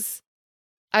cases,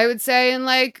 I would say, in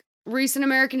like recent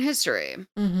American history.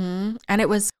 Mm-hmm.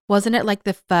 And wasn't it like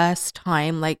the first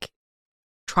time like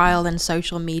trial and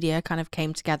social media kind of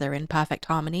came together in perfect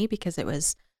harmony, because it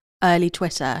was early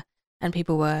Twitter and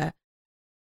people were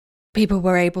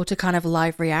able to kind of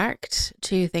live react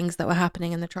to things that were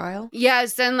happening in the trial.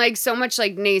 Yes, and like so much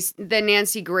like the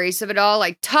Nancy Grace of it all,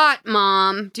 like Tot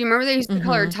Mom. Do you remember they used to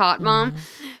call her Tot Mom?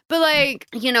 Mm-hmm. But like,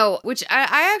 you know, which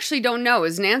I actually don't know.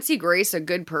 Is Nancy Grace a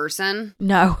good person?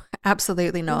 No,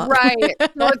 absolutely not. Right.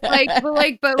 So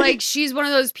it's but she's one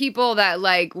of those people that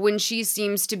like when she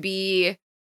seems to be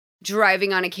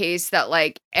driving on a case that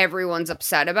like everyone's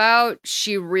upset about,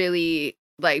 she really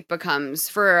like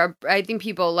becomes I think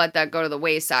people let that go to the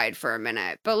wayside for a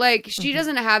minute. But like she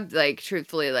doesn't have like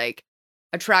truthfully like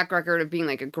a track record of being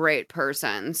like a great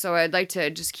person. So I'd like to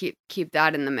just keep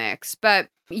that in the mix. But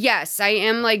yes, I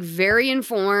am like very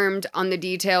informed on the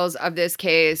details of this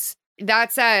case.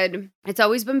 That said, it's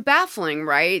always been baffling,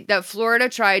 right? That Florida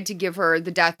tried to give her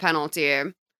the death penalty,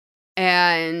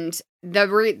 and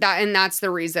that's the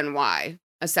reason why,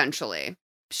 essentially,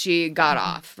 she got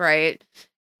off, right?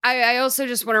 I also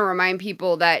just want to remind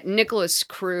people that Nicholas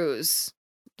Cruz,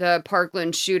 the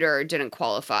Parkland shooter, didn't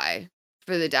qualify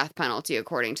for the death penalty,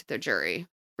 according to the jury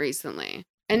recently.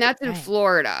 And that's in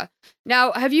Florida.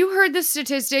 Now, have you heard the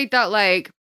statistic that like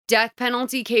death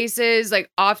penalty cases, like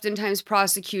oftentimes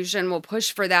prosecution will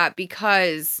push for that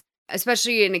because,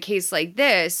 especially in a case like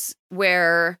this,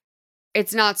 where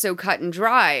it's not so cut and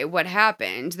dry what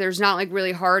happened. There's not like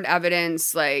really hard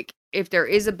evidence. Like if there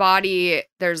is a body,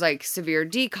 there's like severe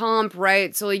decomp,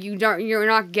 right? So like you're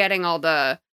not getting all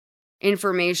the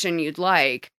information you'd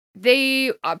like.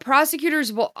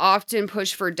 Prosecutors will often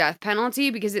push for death penalty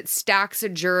because it stacks a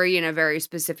jury in a very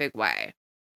specific way.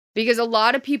 Because a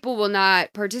lot of people will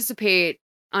not participate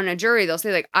on a jury. They'll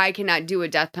say like, I cannot do a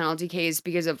death penalty case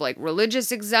because of like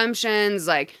religious exemptions,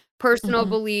 like personal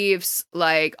beliefs,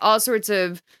 like all sorts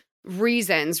of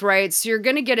reasons, right? So you're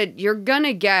gonna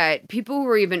get people who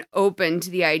are even open to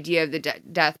the idea of the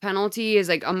death penalty is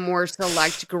like a more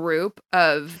select group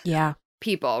of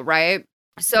people, right?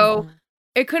 So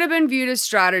it could have been viewed as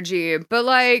strategy, but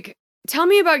like, tell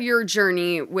me about your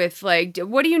journey with like,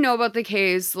 what do you know about the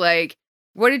case? Like,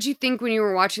 what did you think when you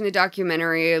were watching the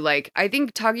documentary? Like, I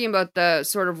think talking about the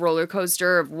sort of roller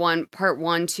coaster of part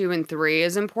 1, 2, and 3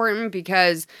 is important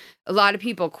because a lot of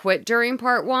people quit during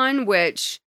part 1,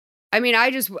 which, I mean, I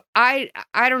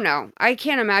don't know. I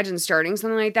can't imagine starting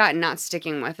something like that and not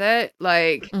sticking with it.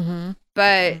 Like,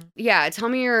 but yeah, tell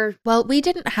me your... Well, we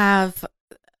didn't have,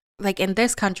 like in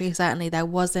this country, certainly there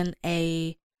wasn't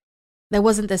the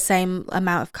same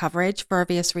amount of coverage for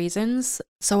obvious reasons.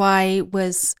 So I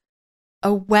was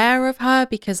aware of her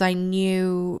because I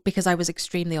was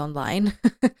extremely online,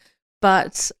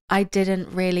 but I didn't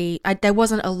really, there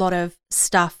wasn't a lot of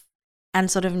stuff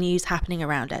and sort of news happening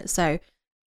around it. So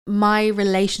my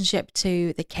relationship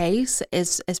to the case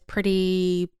is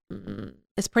pretty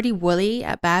woolly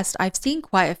at best. I've seen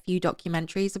quite a few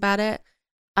documentaries about it.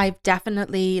 I've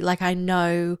definitely, like, I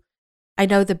know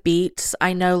the beats.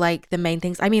 I know like the main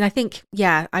things. I mean, I think,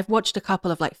 yeah, I've watched a couple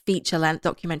of like feature length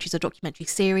documentaries or documentary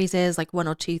series, like 1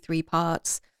 or 2, 3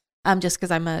 parts. Just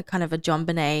because I'm a kind of a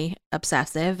JonBenét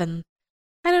obsessive, and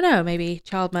I don't know, maybe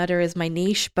child murder is my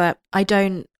niche, but I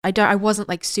wasn't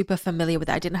like super familiar with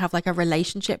it. I didn't have like a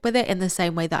relationship with it in the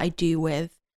same way that I do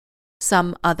with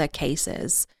some other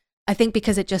cases. I think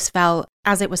because it just felt,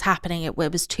 as it was happening, it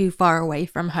was too far away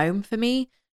from home for me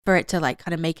for it to like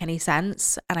kind of make any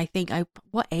sense. And I think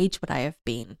what age would I have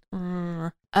been?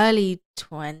 Early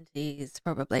 20s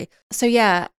probably. So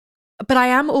yeah, but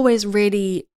I'm always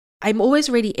really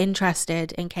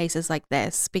interested in cases like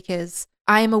this because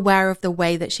I am aware of the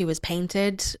way that she was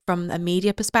painted from a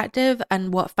media perspective.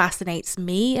 And what fascinates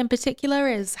me in particular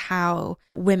is how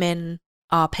women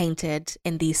are painted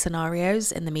in these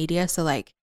scenarios in the media. So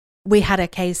like, we had a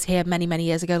case here many, many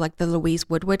years ago, like the Louise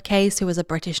Woodward case, who was a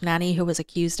British nanny who was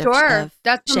accused of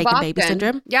shaken baby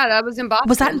syndrome. Yeah, that was in Boston.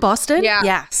 Was that in Boston? Yeah.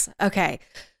 Yes. Okay.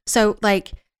 So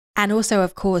like, and also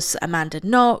of course, Amanda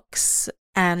Knox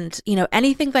and, you know,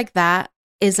 anything like that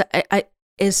is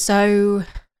so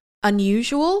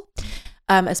unusual,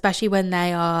 especially when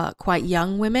they are quite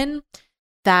young women,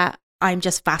 that I'm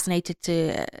just fascinated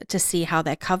to see how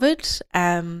they're covered.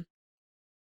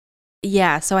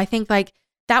 Yeah. So I think like,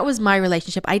 that was my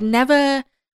relationship. I'd never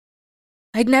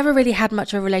really had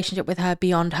much of a relationship with her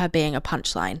beyond her being a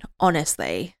punchline,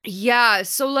 honestly. Yeah.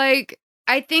 So like,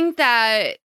 I think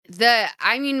that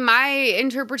my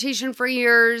interpretation for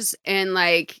years and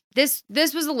like this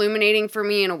was illuminating for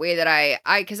me in a way that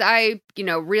because I, you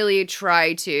know, really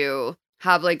try to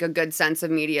have like a good sense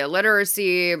of media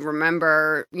literacy,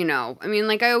 remember, you know, I mean,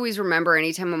 like I always remember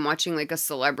anytime I'm watching like a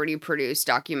celebrity produced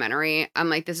documentary, I'm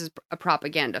like, this is a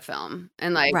propaganda film.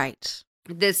 And like, right.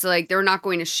 This, like, they're not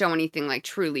going to show anything like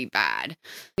truly bad.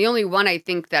 The only one I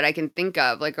think that I can think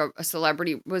of, like a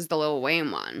celebrity, was the Lil Wayne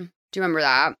one. Do you remember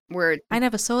that? Where I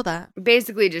never saw that.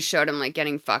 Basically just showed him like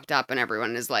getting fucked up and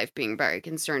everyone in his life being very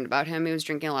concerned about him. He was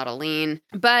drinking a lot of lean.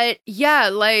 But yeah,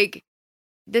 like,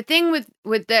 the thing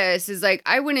with this is like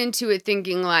I went into it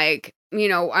thinking like, you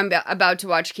know, I'm about to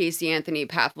watch Casey Anthony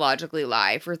pathologically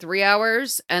lie for 3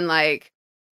 hours and like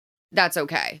that's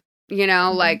okay. You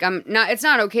know, like it's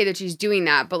not okay that she's doing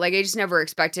that, but like I just never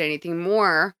expected anything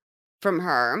more from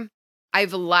her.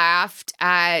 I've laughed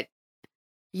at,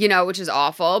 you know, which is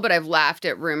awful, but I've laughed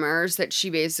at rumors that she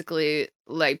basically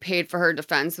like paid for her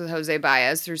defense with Jose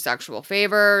Baez through sexual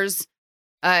favors.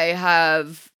 I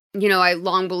have, you know, I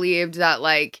long believed that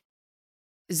like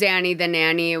Zanny the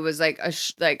nanny was like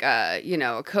a you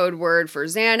know, a code word for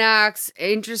Xanax.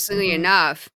 Interestingly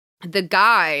enough, the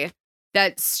guy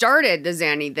that started the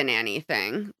Zanny the nanny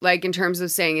thing, like in terms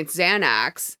of saying it's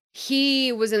Xanax,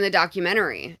 he was in the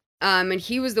documentary. And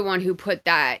he was the one who put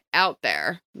that out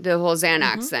there, the whole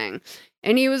Xanax thing.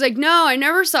 And he was like, no, I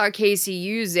never saw Casey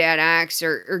use Xanax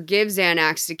or give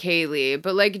Xanax to Kaylee,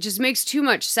 but like, it just makes too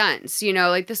much sense. You know,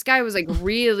 like this guy was like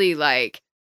really like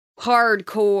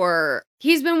hardcore.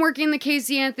 He's been working the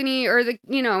Casey Anthony or the,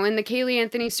 you know, in the Kaylee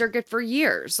Anthony circuit for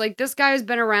years. Like this guy has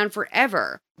been around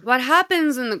forever. what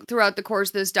happens throughout the course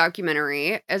of this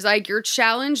documentary is like you're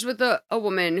challenged with a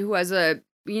woman who has a,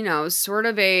 you know, sort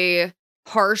of a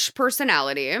harsh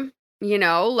personality, you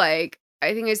know, like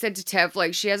I think I said to Tiff,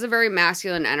 like she has a very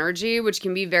masculine energy, which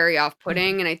can be very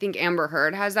off-putting. And I think Amber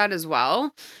Heard has that as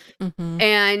well. Mm-hmm.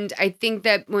 And I think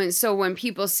that when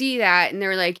people see that and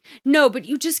they're like, no, but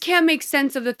you just can't make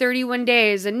sense of the 31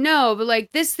 days. And no, but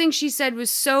like this thing she said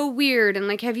was so weird. And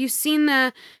like, have you seen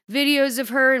the videos of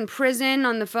her in prison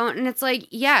on the phone? And it's like,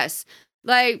 yes,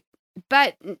 like,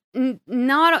 but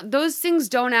not those things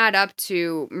don't add up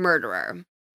to murderer.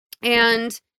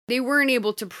 And they weren't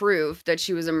able to prove that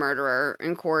she was a murderer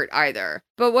in court either.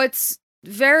 But what's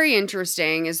very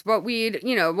interesting is what we'd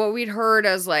heard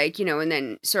as like, you know, and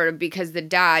then sort of because the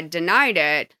dad denied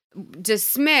it,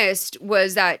 dismissed,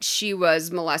 was that she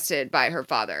was molested by her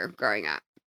father growing up.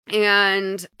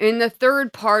 And in the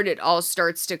third part, it all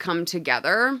starts to come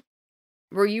together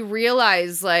where you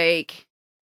realize like,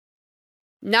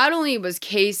 not only was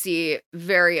Casey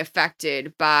very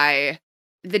affected by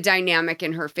the dynamic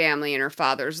in her family and her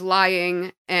father's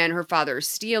lying and her father's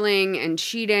stealing and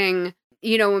cheating,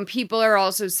 you know, when people are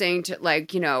also saying to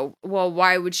like, you know, well,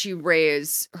 why would she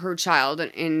raise her child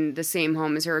in the same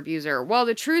home as her abuser? Well,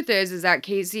 the truth is that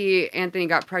Casey Anthony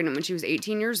got pregnant when she was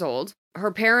 18 years old.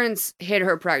 Her parents hid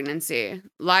her pregnancy,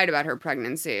 lied about her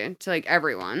pregnancy to like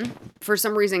everyone. For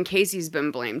some reason, Casey's been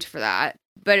blamed for that.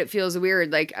 But it feels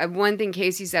weird. Like one thing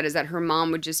Casey said is that her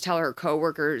mom would just tell her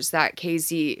coworkers that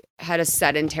Casey had a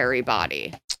sedentary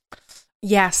body.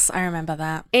 Yes, I remember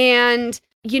that. And,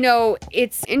 you know,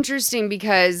 it's interesting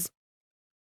because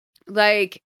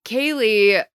like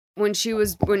Kaylee, when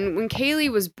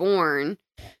Kaylee was born,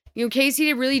 you know,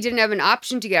 Casey really didn't have an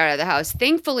option to get out of the house.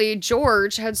 Thankfully,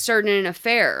 George had started an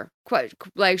affair quite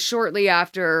like shortly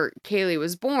after Kaylee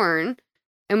was born.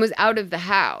 And was out of the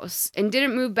house and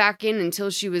didn't move back in until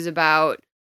she was about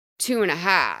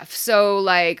 2.5. So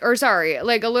like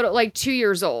 2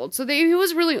 years old. So he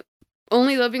was really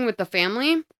only living with the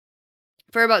family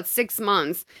for about 6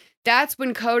 months. That's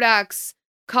when Kodak's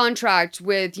contract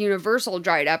with Universal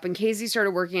dried up and Casey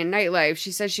started working in nightlife.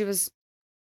 She said she was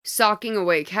socking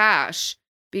away cash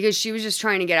because she was just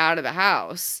trying to get out of the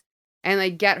house and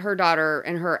like get her daughter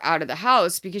and her out of the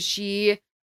house because she,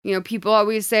 you know, people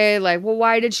always say like, well,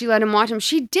 why did she let him watch him?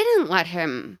 She didn't let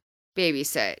him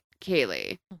babysit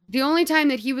Kaylee. The only time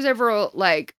that he was ever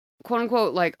like, quote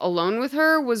unquote, like alone with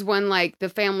her was when like the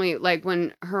family, like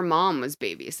when her mom was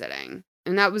babysitting.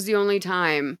 And that was the only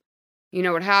time, you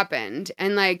know, it happened.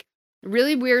 And like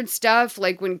really weird stuff.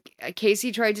 Like when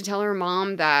Casey tried to tell her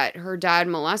mom that her dad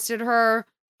molested her,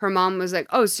 her mom was like,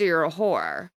 oh, so you're a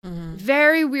whore. Mm-hmm.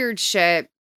 Very weird shit.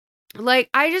 Like,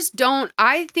 I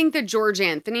think that George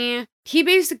Anthony, he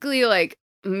basically, like,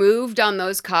 moved on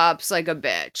those cops like a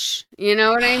bitch. You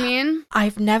know what I mean?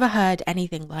 I've never heard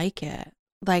anything like it.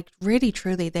 Like, really,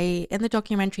 truly, in the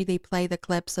documentary, they play the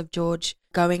clips of George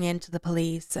going into the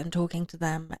police and talking to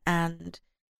them. And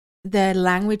the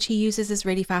language he uses is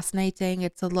really fascinating.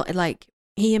 It's a lot, like,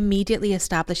 he immediately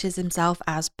establishes himself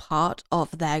as part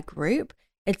of their group.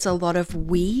 It's a lot of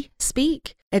we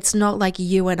speak. It's not like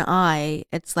you and I.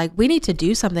 It's like, we need to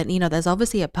do something. You know, there's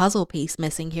obviously a puzzle piece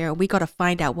missing here. And we got to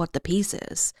find out what the piece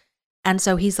is. And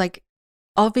so he's like,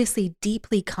 obviously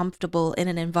deeply comfortable in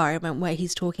an environment where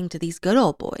he's talking to these good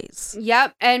old boys.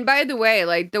 Yep. And by the way,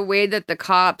 like the way that the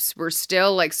cops were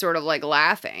still like sort of like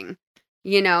laughing,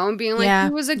 you know, and being like,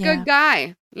 he was a good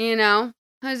guy, you know,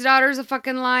 his daughter's a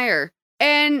fucking liar.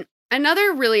 And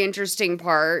another really interesting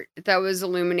part that was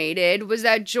illuminated was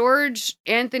that George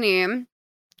Anthony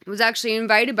was actually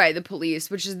invited by the police,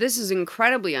 this is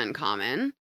incredibly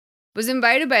uncommon, was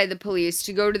invited by the police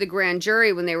to go to the grand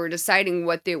jury when they were deciding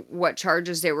what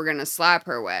charges they were going to slap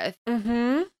her with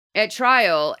at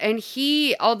trial. And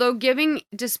he,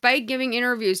 despite giving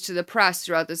interviews to the press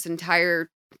throughout this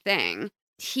entire thing,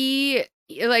 he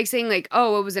like saying like,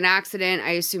 oh, it was an accident.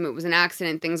 I assume it was an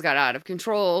accident. Things got out of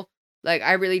control. Like,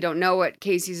 I really don't know what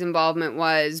Casey's involvement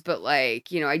was, but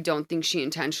like, you know, I don't think she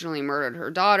intentionally murdered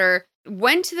her daughter.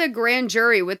 Went to the grand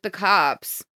jury with the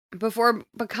cops before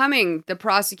becoming the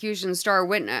prosecution's star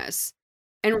witness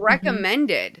and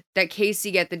recommended that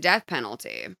Casey get the death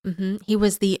penalty. He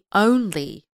was the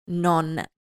only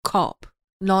non-cop,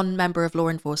 non-member of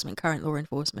current law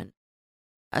enforcement,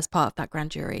 as part of that grand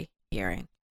jury hearing.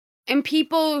 And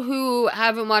people who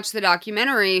haven't watched the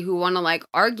documentary who want to like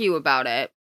argue about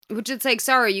it, which it's like,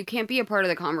 sorry, you can't be a part of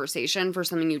the conversation for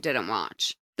something you didn't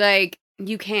watch. Like,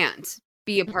 you can't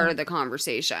be a part of the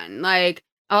conversation. Like,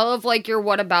 all of like your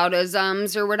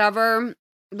whataboutisms or whatever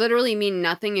literally mean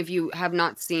nothing if you have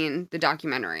not seen the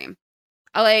documentary.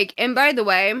 Like, and by the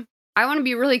way, I want to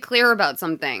be really clear about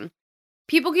something.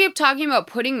 People keep talking about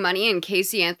putting money in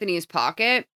Casey Anthony's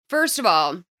pocket. First of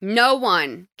all, no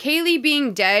one. Kaylee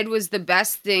being dead was the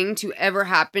best thing to ever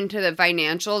happen to the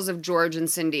financials of George and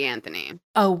Cindy Anthony.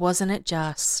 Oh, wasn't it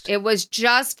just? It was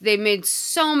just, they made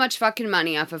so much fucking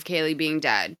money off of Kaylee being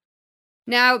dead.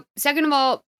 Now, second of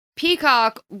all,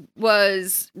 Peacock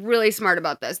was really smart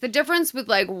about this. The difference with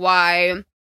why,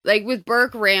 with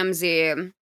Burke Ramsey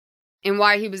and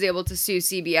why he was able to sue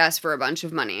CBS for a bunch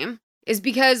of money is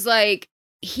because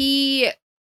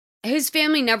his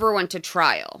family never went to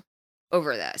trial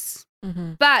over this.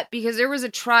 Mm-hmm. But because there was a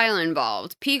trial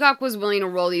involved, Peacock was willing to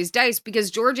roll these dice because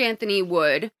George Anthony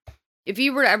would, if he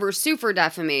were to ever sue for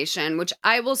defamation, which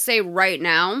I will say right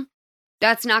now,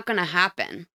 that's not going to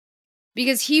happen.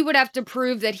 Because he would have to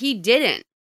prove that he didn't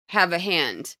have a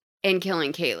hand in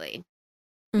killing Kaylee.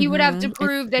 He would have to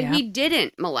prove that he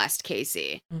didn't molest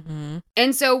Casey. Mm-hmm.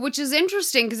 And so, which is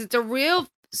interesting because it's a real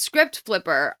script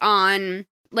flipper on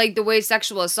the way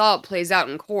sexual assault plays out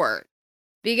in court.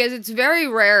 Because it's very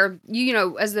rare,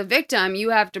 as the victim, you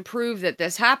have to prove that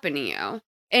this happened to you.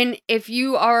 And if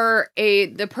you are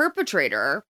the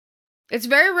perpetrator, it's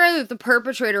very rare that the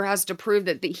perpetrator has to prove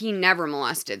that he never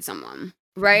molested someone.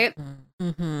 Right?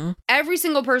 Mm-hmm. Every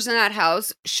single person in that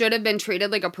house should have been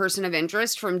treated like a person of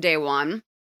interest from day one.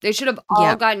 They should have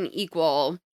all gotten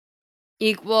equal,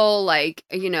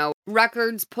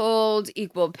 records pulled,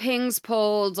 equal pings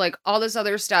pulled, all this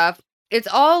other stuff. It's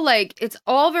all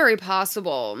very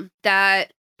possible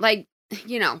that,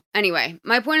 anyway,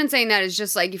 my point in saying that is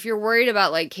just if you're worried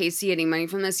about Casey getting money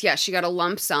from this, yes, she got a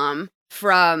lump sum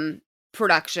from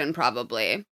production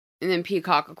probably. And then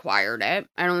Peacock acquired it.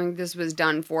 I don't think this was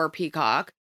done for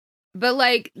Peacock.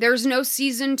 But, there's no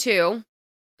season 2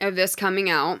 of this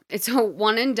coming out. It's a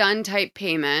one and done type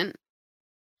payment.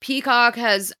 Peacock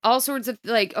has all sorts of,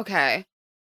 okay.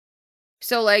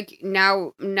 So,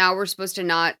 now we're supposed to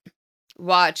not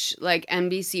watch,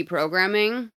 NBC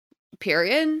programming,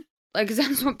 period. 'Cause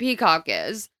that's what Peacock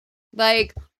is.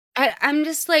 I'm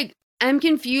just, I'm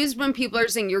confused when people are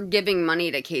saying you're giving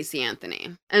money to Casey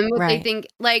Anthony. And what they think,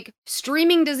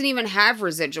 streaming doesn't even have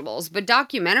residuals, but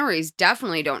documentaries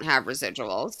definitely don't have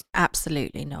residuals.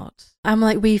 Absolutely not. I'm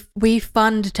we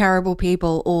fund terrible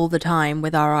people all the time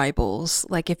with our eyeballs.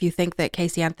 If you think that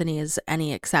Casey Anthony is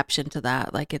any exception to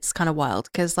that, it's kind of wild.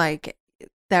 Because,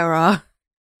 there are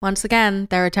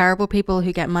terrible people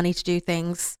who get money to do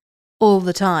things all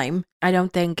the time. I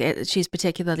don't think she's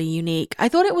particularly unique. I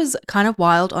thought it was kind of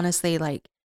wild, honestly,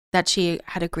 that she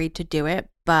had agreed to do it,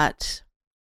 but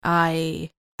I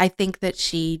think that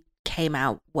she came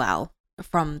out well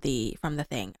from the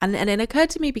thing. And it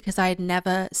occurred to me because I'd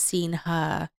never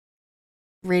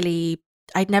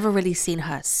really seen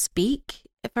her speak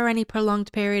for any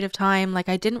prolonged period of time.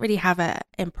 I didn't really have an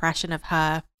impression of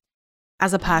her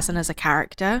as a person, as a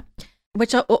character.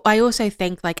 Which I also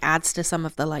think adds to some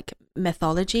of the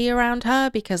mythology around her,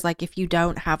 because if you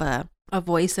don't have a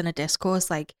voice in a discourse,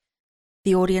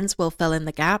 the audience will fill in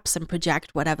the gaps and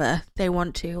project whatever they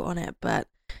want to on it. But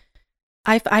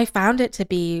I found it to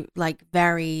be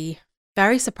very,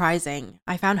 very surprising.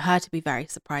 I found her to be very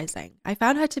surprising. I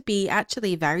found her to be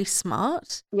actually very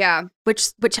smart. Yeah.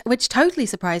 Which totally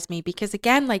surprised me, because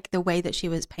again, the way that she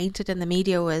was painted in the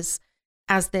media was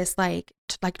as this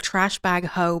trash bag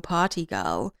hoe party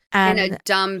girl and a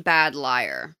dumb bad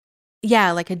liar.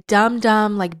 Yeah, a dumb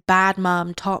bad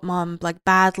mom, top mom,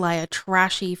 bad liar,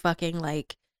 trashy fucking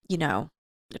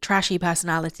trashy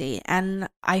personality. And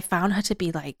I found her to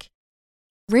be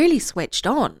really switched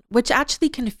on, which actually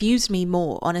confused me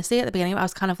more. Honestly, at the beginning I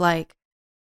was kind of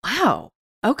wow,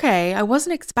 okay, I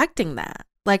wasn't expecting that.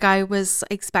 I was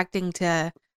expecting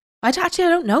to I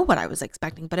don't know what I was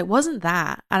expecting, but it wasn't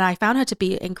that. And I found her to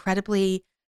be incredibly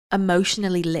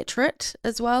emotionally literate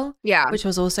as well. Yeah. Which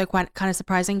was also kind of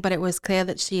surprising, but it was clear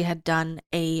that she had done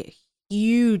a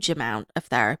huge amount of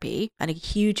therapy and a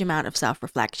huge amount of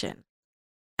self-reflection,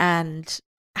 and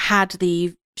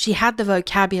she had the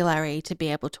vocabulary to be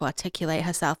able to articulate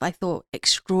herself, I thought,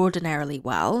 extraordinarily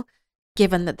well,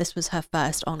 given that this was her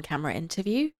first on-camera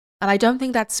interview. And I don't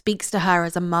think that speaks to her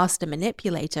as a master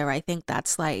manipulator. I think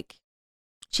that's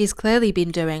she's clearly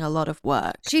been doing a lot of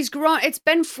work. She's grown. It's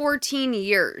been 14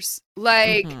 years.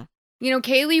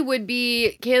 Kaylee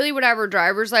would have her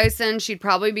driver's license. She'd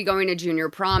probably be going to junior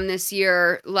prom this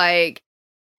year.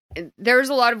 There's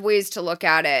a lot of ways to look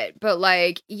at it. But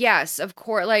yes, of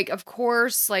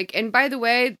course, and by the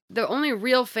way, the only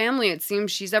real family it seems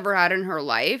she's ever had in her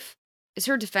life is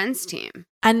her defense team.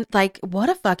 And what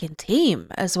a fucking team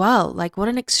as well. What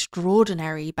an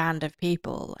extraordinary band of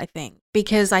people, I think.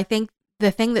 Because I think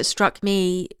the thing that struck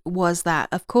me was that,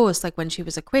 of course, like when she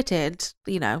was acquitted,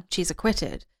 she's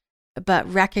acquitted,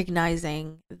 but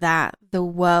recognizing that the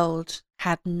world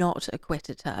had not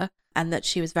acquitted her and that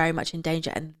she was very much in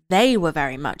danger and they were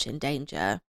very much in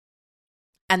danger,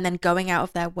 and then going out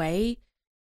of their way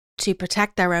to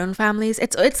protect their own families.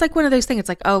 It's like one of those things. It's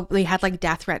like, oh, we had like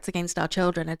death threats against our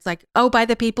children. It's like, oh, by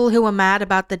the people who were mad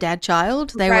about the dead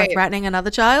child, they were threatening another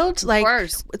child. Like, of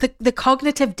course. The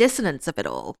cognitive dissonance of it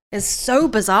all is so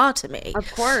bizarre to me.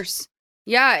 Of course.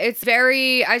 Yeah, it's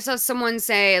very, I saw someone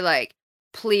say like,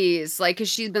 please, like, because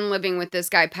she's been living with this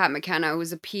guy, Pat McKenna, who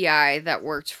was a PI that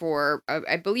worked for,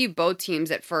 I believe, both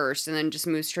teams at first and then just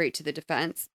moved straight to the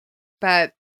defense.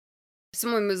 But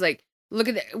someone was like, look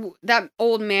at that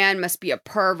old man must be a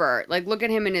pervert. Like, look at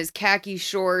him in his khaki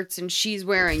shorts and she's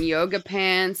wearing yoga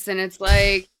pants. And it's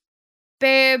like,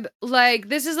 babe, like,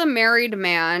 this is a married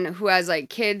man who has like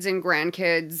kids and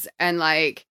grandkids and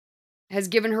like has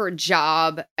given her a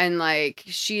job and like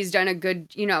she's done a good,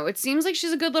 it seems like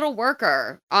she's a good little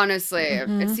worker, honestly.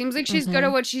 It seems like she's good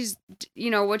at what she's,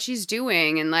 what she's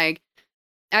doing. And like,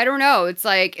 I don't know. It's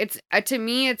like, to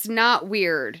me, it's not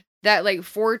weird that like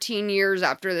 14 years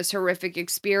after this horrific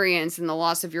experience and the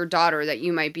loss of your daughter that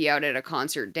you might be out at a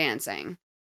concert dancing.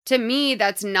 To me,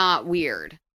 that's not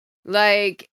weird.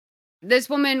 Like, this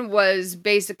woman was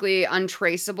basically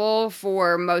untraceable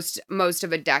for most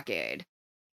of a decade.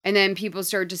 And then people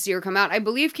started to see her come out. I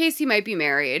believe Casey might be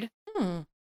married.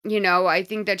 I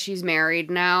think that she's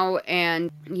married now. And,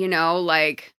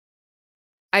 like,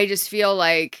 I just feel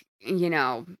like,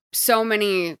 so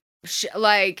many,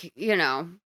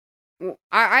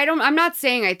 I'm not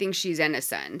saying I think she's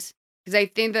innocent, because I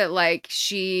think that like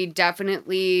she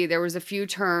definitely, there was a few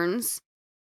turns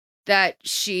that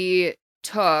she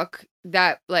took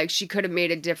that like she could have made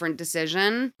a different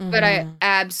decision. But I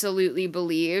absolutely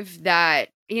believe that,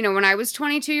 when I was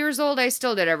 22 years old, I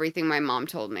still did everything my mom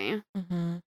told me.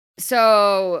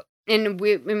 So, and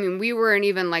we weren't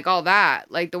even like all that,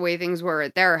 like the way things were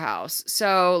at their house.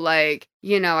 So like,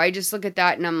 I just look at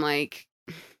that and I'm like,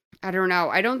 I don't know.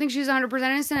 I don't think she's 100%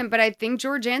 innocent, but I think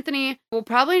George Anthony will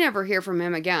probably never hear from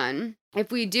him again.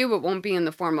 If we do, it won't be in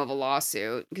the form of a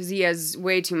lawsuit because he has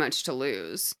way too much to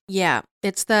lose. Yeah,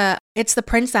 it's the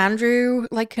Prince Andrew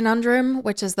like conundrum,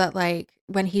 which is that like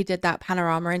when he did that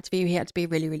Panorama interview, he had to be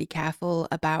really, really careful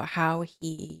about how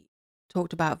he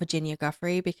talked about Virginia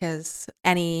Giuffre because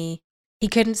he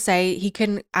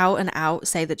couldn't out and out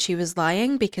say that she was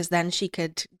lying because then she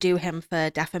could do him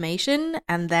for defamation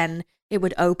and then it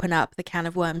would open up the can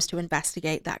of worms to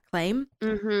investigate that claim.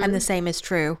 And the same is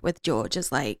true with George.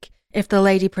 Is like, if the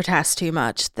lady protests too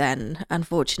much, then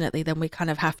unfortunately, then we kind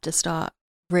of have to start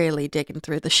really digging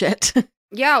through the shit.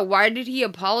 Yeah, why did he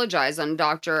apologize on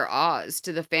Dr. Oz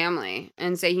to the family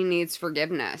and say he needs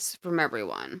forgiveness from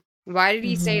everyone? Why did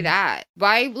he say that?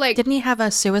 Why, like... Didn't he have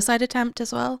a suicide attempt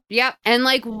as well? Yep. And,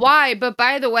 like, why? But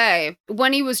by the way,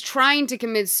 when he was trying to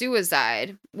commit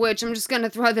suicide, which I'm just going to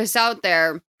throw this out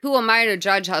there, who am I to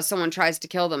judge how someone tries to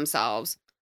kill themselves?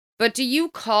 But do you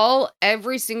call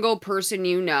every single person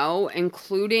you know,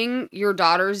 including your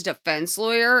daughter's defense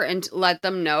lawyer, and let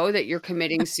them know that you're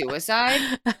committing suicide?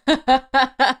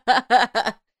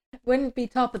 Wouldn't be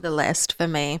top of the list for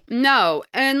me. No.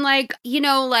 And, like,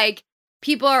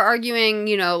 people are arguing,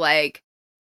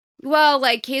 well,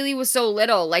 like, Kaylee was so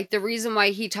little. Like, the reason why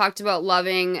he talked about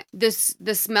loving the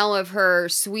smell of her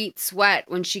sweet sweat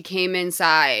when she came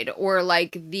inside, or,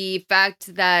 like, the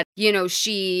fact that,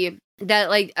 getting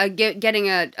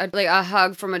a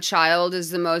hug from a child is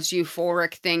the most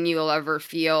euphoric thing you'll ever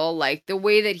feel. Like, the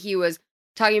way that he was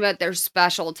talking about their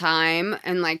special time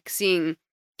and, like, seeing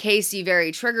Casey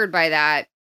very triggered by that,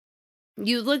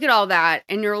 you look at all that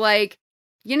and you're like,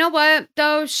 you know what,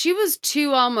 though? She was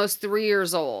 2, almost 3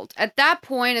 years old. At that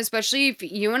point, especially if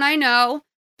you and I know,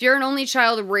 if you're an only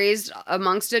child raised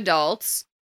amongst adults,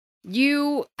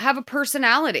 you have a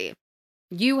personality.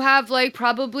 You have, like,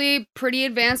 probably pretty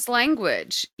advanced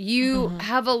language. You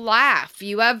have a laugh.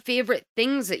 You have favorite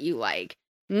things that you like.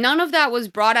 None of that was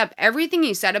brought up. Everything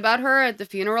he said about her at the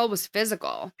funeral was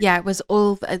physical. Yeah, it was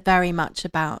all very much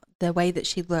about the way that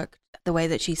she looked, the way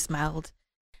that she smelled,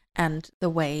 and the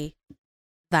way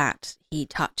that he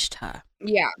touched her.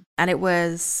 Yeah. And it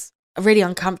was really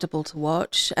uncomfortable to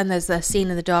watch. And there's a scene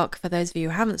in the doc, for those of you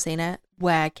who haven't seen it,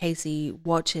 where Casey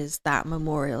watches that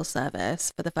memorial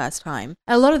service for the first time.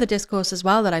 A lot of the discourse as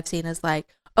well that I've seen is like,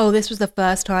 oh, this was the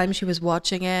first time she was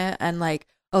watching it, and like,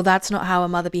 oh, that's not how a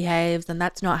mother behaves, and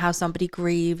that's not how somebody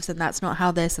grieves, and that's not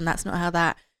how this, and that's not how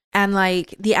that. And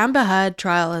like the Amber Heard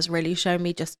trial has really shown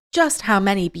me just how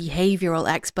many behavioral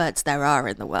experts there are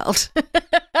in the world.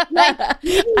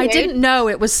 I didn't know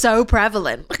it was so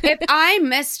prevalent. If I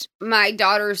missed my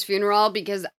daughter's funeral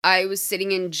because I was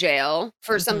sitting in jail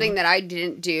for something that I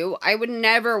didn't do, I would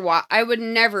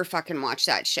never fucking watch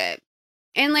that shit.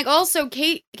 And like also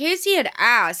Casey had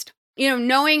asked, you know,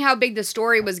 knowing how big the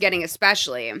story was getting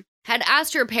especially, had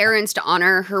asked her parents to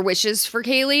honor her wishes for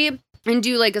Kaylee and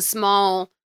do like a small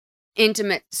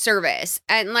intimate service.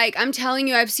 And like, I'm telling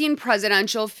you, I've seen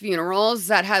presidential funerals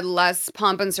that had less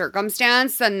pomp and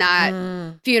circumstance than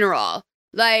that funeral.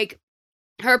 Like,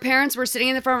 her parents were sitting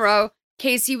in the front row.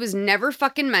 Casey was never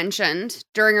fucking mentioned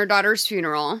during her daughter's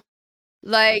funeral.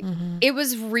 Like, it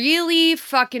was really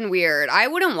fucking weird. I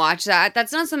wouldn't watch that.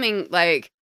 That's not something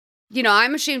like, you know,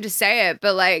 I'm ashamed to say it,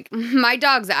 but like, my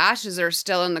dog's ashes are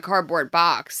still in the cardboard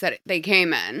box that they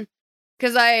came in.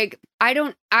 Because, like, I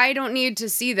don't need to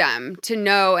see them to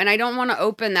know, and I don't want to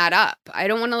open that up. I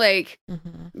don't want to, like,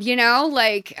 you know,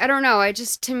 like, I don't know.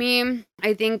 To me,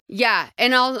 I think, yeah.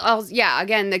 And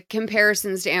again, the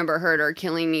comparisons to Amber Heard are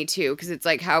killing me, too. Because it's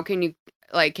like, how can you,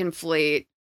 like, conflate,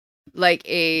 like,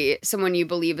 someone you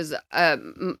believe is,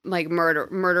 like,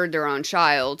 murdered their own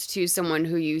child to someone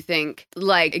who you think,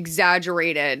 like,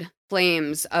 exaggerated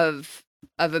claims of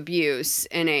abuse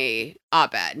in a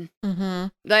op-ed.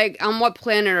 Like, on what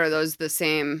planet are those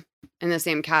in the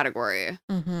same category?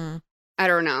 I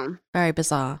don't know. Very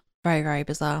bizarre. Very, very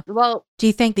bizarre. Well, do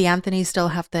you think the Anthonys still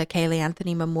have the Kaylee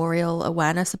Anthony Memorial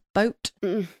Awareness boat?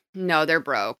 No, they're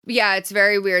broke. Yeah, it's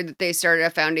very weird that they started a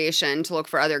foundation to look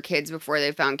for other kids before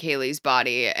they found Kaylee's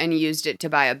body and used it to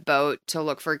buy a boat to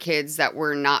look for kids that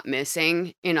were not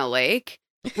missing in a lake.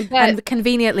 But, and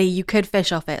conveniently, you could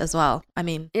fish off it as well. I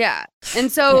mean, yeah.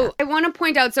 And so I want to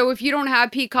point out, so if you don't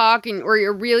have Peacock or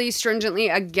you're really stringently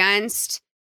against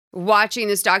watching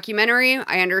this documentary,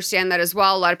 I understand that as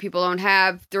well. A lot of people don't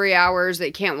have 3 hours.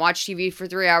 They can't watch TV for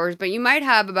 3 hours, but you might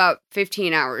have about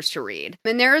 15 hours to read.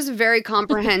 And there is a very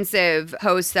comprehensive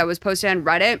post that was posted on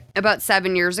Reddit about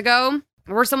 7 years ago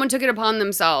where someone took it upon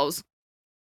themselves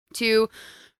to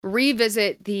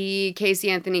revisit the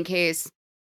Casey Anthony case.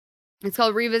 It's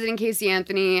called Revisiting Casey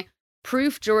Anthony,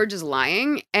 Proof George is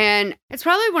Lying. And it's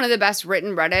probably one of the best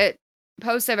written Reddit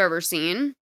posts I've ever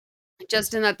seen.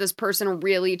 Just in that this person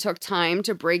really took time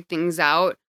to break things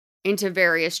out into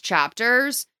various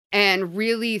chapters and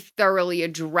really thoroughly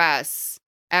address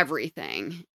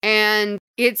everything. And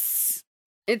it's,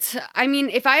 I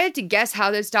mean, if I had to guess how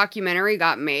this documentary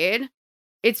got made,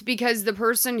 it's because the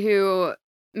person who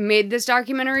made this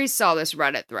documentary saw this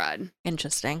Reddit thread.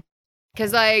 Interesting.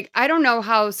 Because, like, I don't know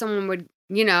how someone would,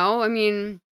 you know, I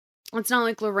mean, it's not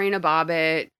like Lorena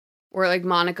Bobbitt or like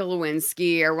Monica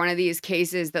Lewinsky or one of these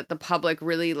cases that the public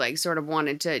really like sort of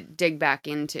wanted to dig back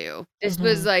into. This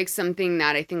was like something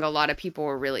that I think a lot of people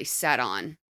were really set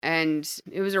on, and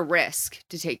it was a risk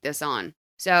to take this on.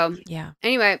 So, yeah.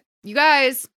 Anyway, you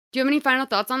guys, do you have any final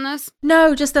thoughts on this?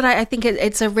 No, just that I think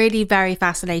it's a really very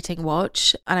fascinating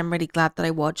watch, and I'm really glad that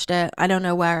I watched it. I don't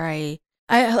know where I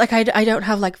don't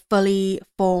have like fully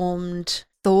formed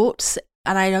thoughts,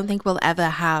 and I don't think we'll ever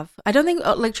have,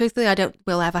 truthfully,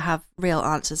 we'll ever have real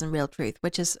answers and real truth,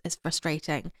 which is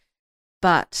frustrating.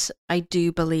 But I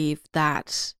do believe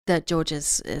that George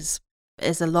is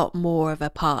a lot more of a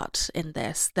part in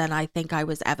this than I think I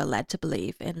was ever led to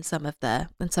believe in some of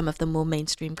the more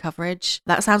mainstream coverage.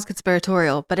 That sounds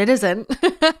conspiratorial, but it isn't.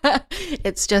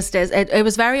 It's just it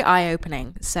was very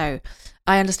eye-opening. So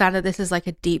I understand that this is like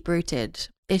a deep-rooted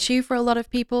issue for a lot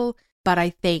of people, but I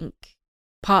think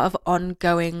part of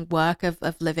ongoing work of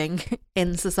living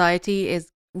in society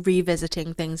is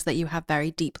revisiting things that you have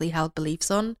very deeply held beliefs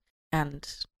on and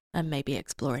maybe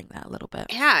exploring that a little bit.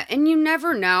 Yeah, and you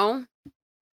never know.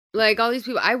 Like, all these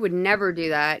people, I would never do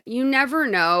that. You never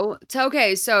know.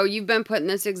 Okay, so you've been put in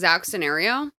this exact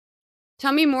scenario.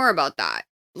 Tell me more about that.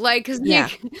 Like, because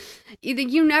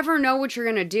you never know what you're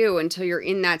going to do until you're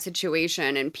in that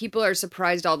situation. And people are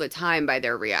surprised all the time by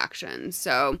their reactions.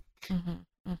 So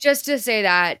just to say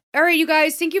that. All right, you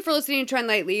guys, thank you for listening to Trend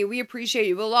Lightly. We appreciate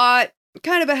you a lot.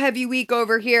 Kind of a heavy week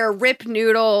over here. Rip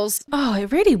Noodles. Oh,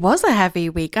 it really was a heavy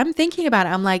week. I'm thinking about it.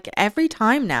 I'm like, every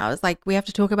time now, it's like we have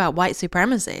to talk about white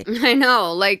supremacy. I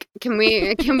know. Like, can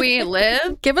we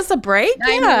live? Give us a break?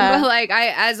 I know, like,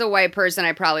 as a white person,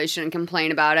 I probably shouldn't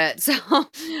complain about it. So,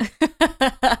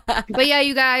 but yeah,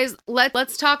 you guys,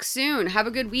 let's talk soon. Have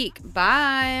a good week.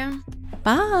 Bye.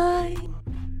 Bye.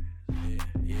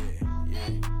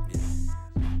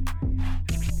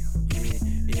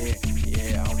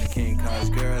 Cause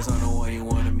girls on the one you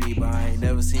wanna meet, but I ain't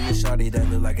never seen seen a shawty that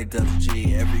look like a double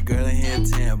G. Every girl in here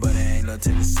 10, but it ain't no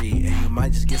Tennessee. And you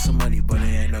might just get some money, but it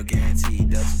ain't no guarantee.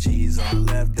 Delta G's on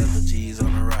the left, Delta G's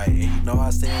on the right. And you know I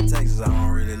stay in Texas, I don't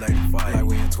really like to fight. Like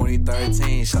we in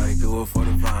 2013, shawty do it for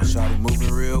the vine. Shawty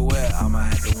moving real well, I might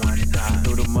have to wind it down.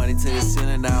 Threw the money to the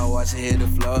ceiling, now watch it hit the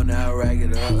floor. Now rag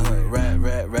it up,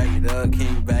 rag it up.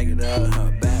 King bag it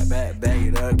up, bag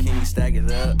it up. King stack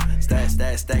it up,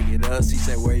 stack it up. She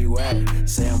said, where you at?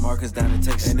 Sam Marcus down in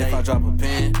Texas. And if I drop a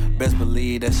pin, best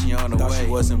believe that she on the way. She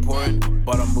was important,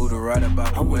 but I moved her right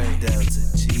about the way.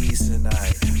 Delta G's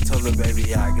tonight. Told her,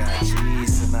 baby, I got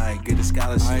G's tonight. Get a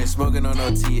scholarship. I ain't smoking on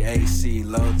no THC,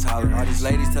 low tolerance. All these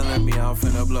ladies telling me I'm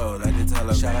finna blow. Like they tell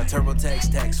her, shout out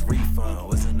TurboTax, tax refund.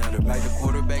 What's another? Like the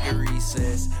quarterback at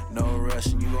recess, no rush.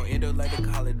 And you gon' end up like the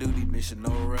Call of Duty mission,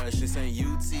 no rush. This ain't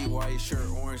UT, why your shirt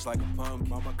orange like a pumpkin?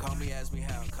 Mama called me, asked me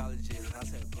how college is, and I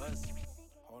said, bus.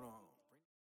 Hold on.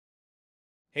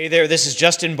 Hey there, this is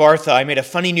Justin Bartha. I made a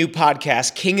funny new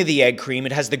podcast, King of the Egg Cream.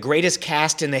 It has the greatest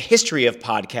cast in the history of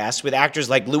podcasts with actors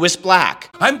like Louis Black.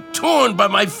 I'm torn by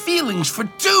my feelings for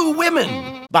two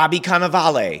women. Bobby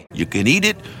Cannavale. You can eat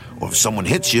it, or if someone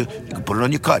hits you, you can put it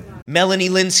on your cut. Melanie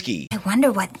Linsky. I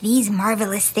wonder what these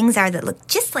marvelous things are that look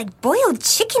just like boiled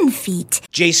chicken feet.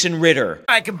 Jason Ritter.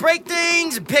 I can break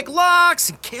things and pick locks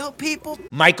and kill people.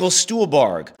 Michael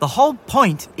Stuhlbarg. The whole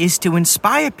point is to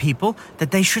inspire people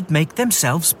that they should make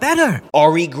themselves better.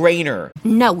 Ari Grainer.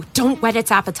 No, don't whet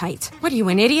its appetite. What are you,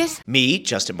 an idiot? Me,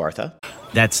 Justin Bartha.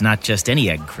 That's not just any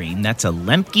egg cream, that's a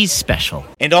Lemke's special.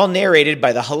 And all narrated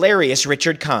by the hilarious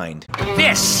Richard Kind.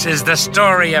 This is the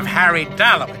story of Harry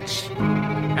Dalowitz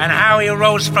and how he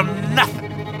rose from nothing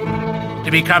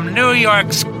to become New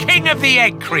York's King of the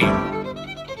Egg Cream.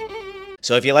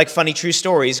 So if you like funny true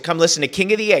stories, come listen to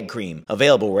King of the Egg Cream,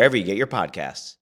 available wherever you get your podcasts.